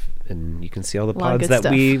 and you can see all the lot of pods good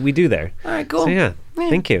that we do there. All right, cool. So yeah,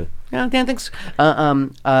 thank you. Yeah, Dan, thanks.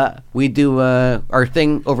 We do our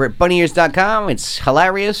thing over at bunnyears.com. It's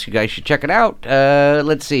hilarious. You guys should check it out.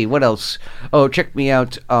 Let's see. What else? Oh, check me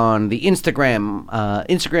out on the Instagram.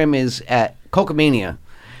 Instagram is at Colcomania.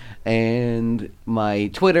 And my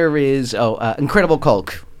Twitter is, Incredible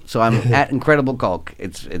Colk. So I'm at Incredible Colk.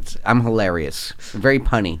 I'm hilarious. Very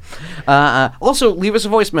punny. Also, leave us a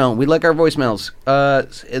voicemail. We like our voicemails.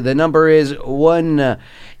 The number is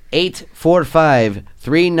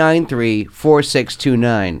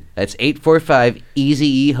 1-845-393-4629. That's 845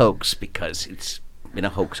 Easy-E hoax, because it's been a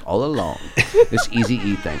hoax all along. This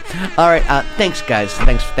Easy-E thing. All right. Thanks, guys.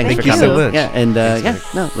 Thanks for coming. Thank you so much. Yeah, and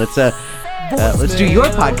let's do your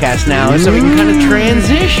podcast now, so we can kind of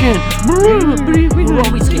transition. We're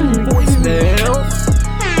always getting voicemails.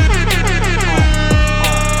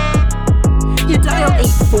 You dial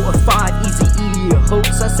 845 Easy-E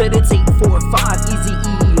hoax. I said it's 845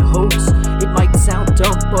 Easy-E hoax. It might sound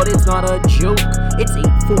dumb, but it's not a joke. It's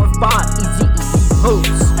 845 Easy-E hoax.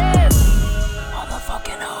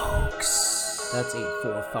 Motherfucking hoax. That's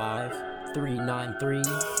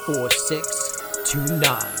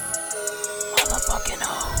 845-393-4629. Motherfucking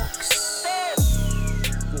hoax.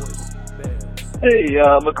 Hey,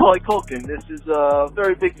 Macaulay Culkin. This is a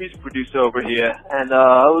very big music producer over here, and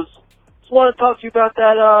I just want to talk to you about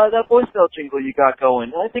that voicemail jingle you got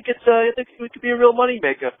going. I think it could be a real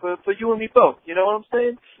moneymaker for you and me both. You know what I'm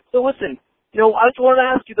saying? So listen, I just want to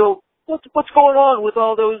ask you though, what's going on with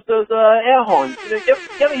all those air horns? You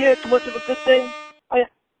ever hear too much of a good thing?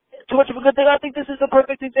 Too much of a good thing? I think this is a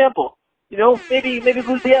perfect example. Maybe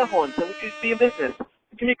lose the air horns and we could be in business.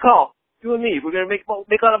 Give me a call. You and me, we're gonna make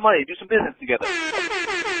a lot of money, do some business together.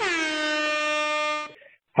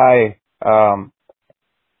 Hi,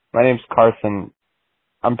 my name's Carson.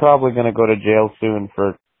 I'm probably gonna go to jail soon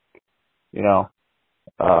for,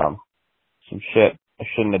 some shit I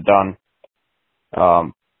shouldn't have done.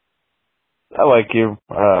 I like you.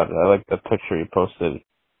 I like the picture you posted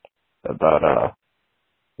about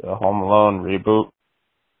the Home Alone reboot.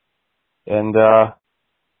 And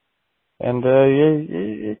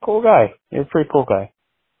you're a cool guy. You're a pretty cool guy.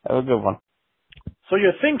 Have a good one. So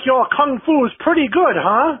you think your kung fu is pretty good,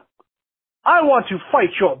 huh? I want to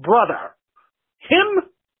fight your brother. Him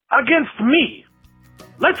against me.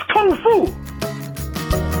 Let's kung fu!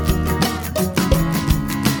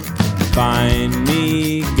 Find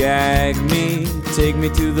me, gag me, take me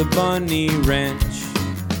to the bunny ranch.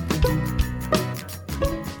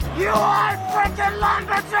 You are freaking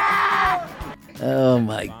lumberjack! Oh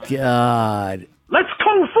my God. Let's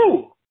kung fu!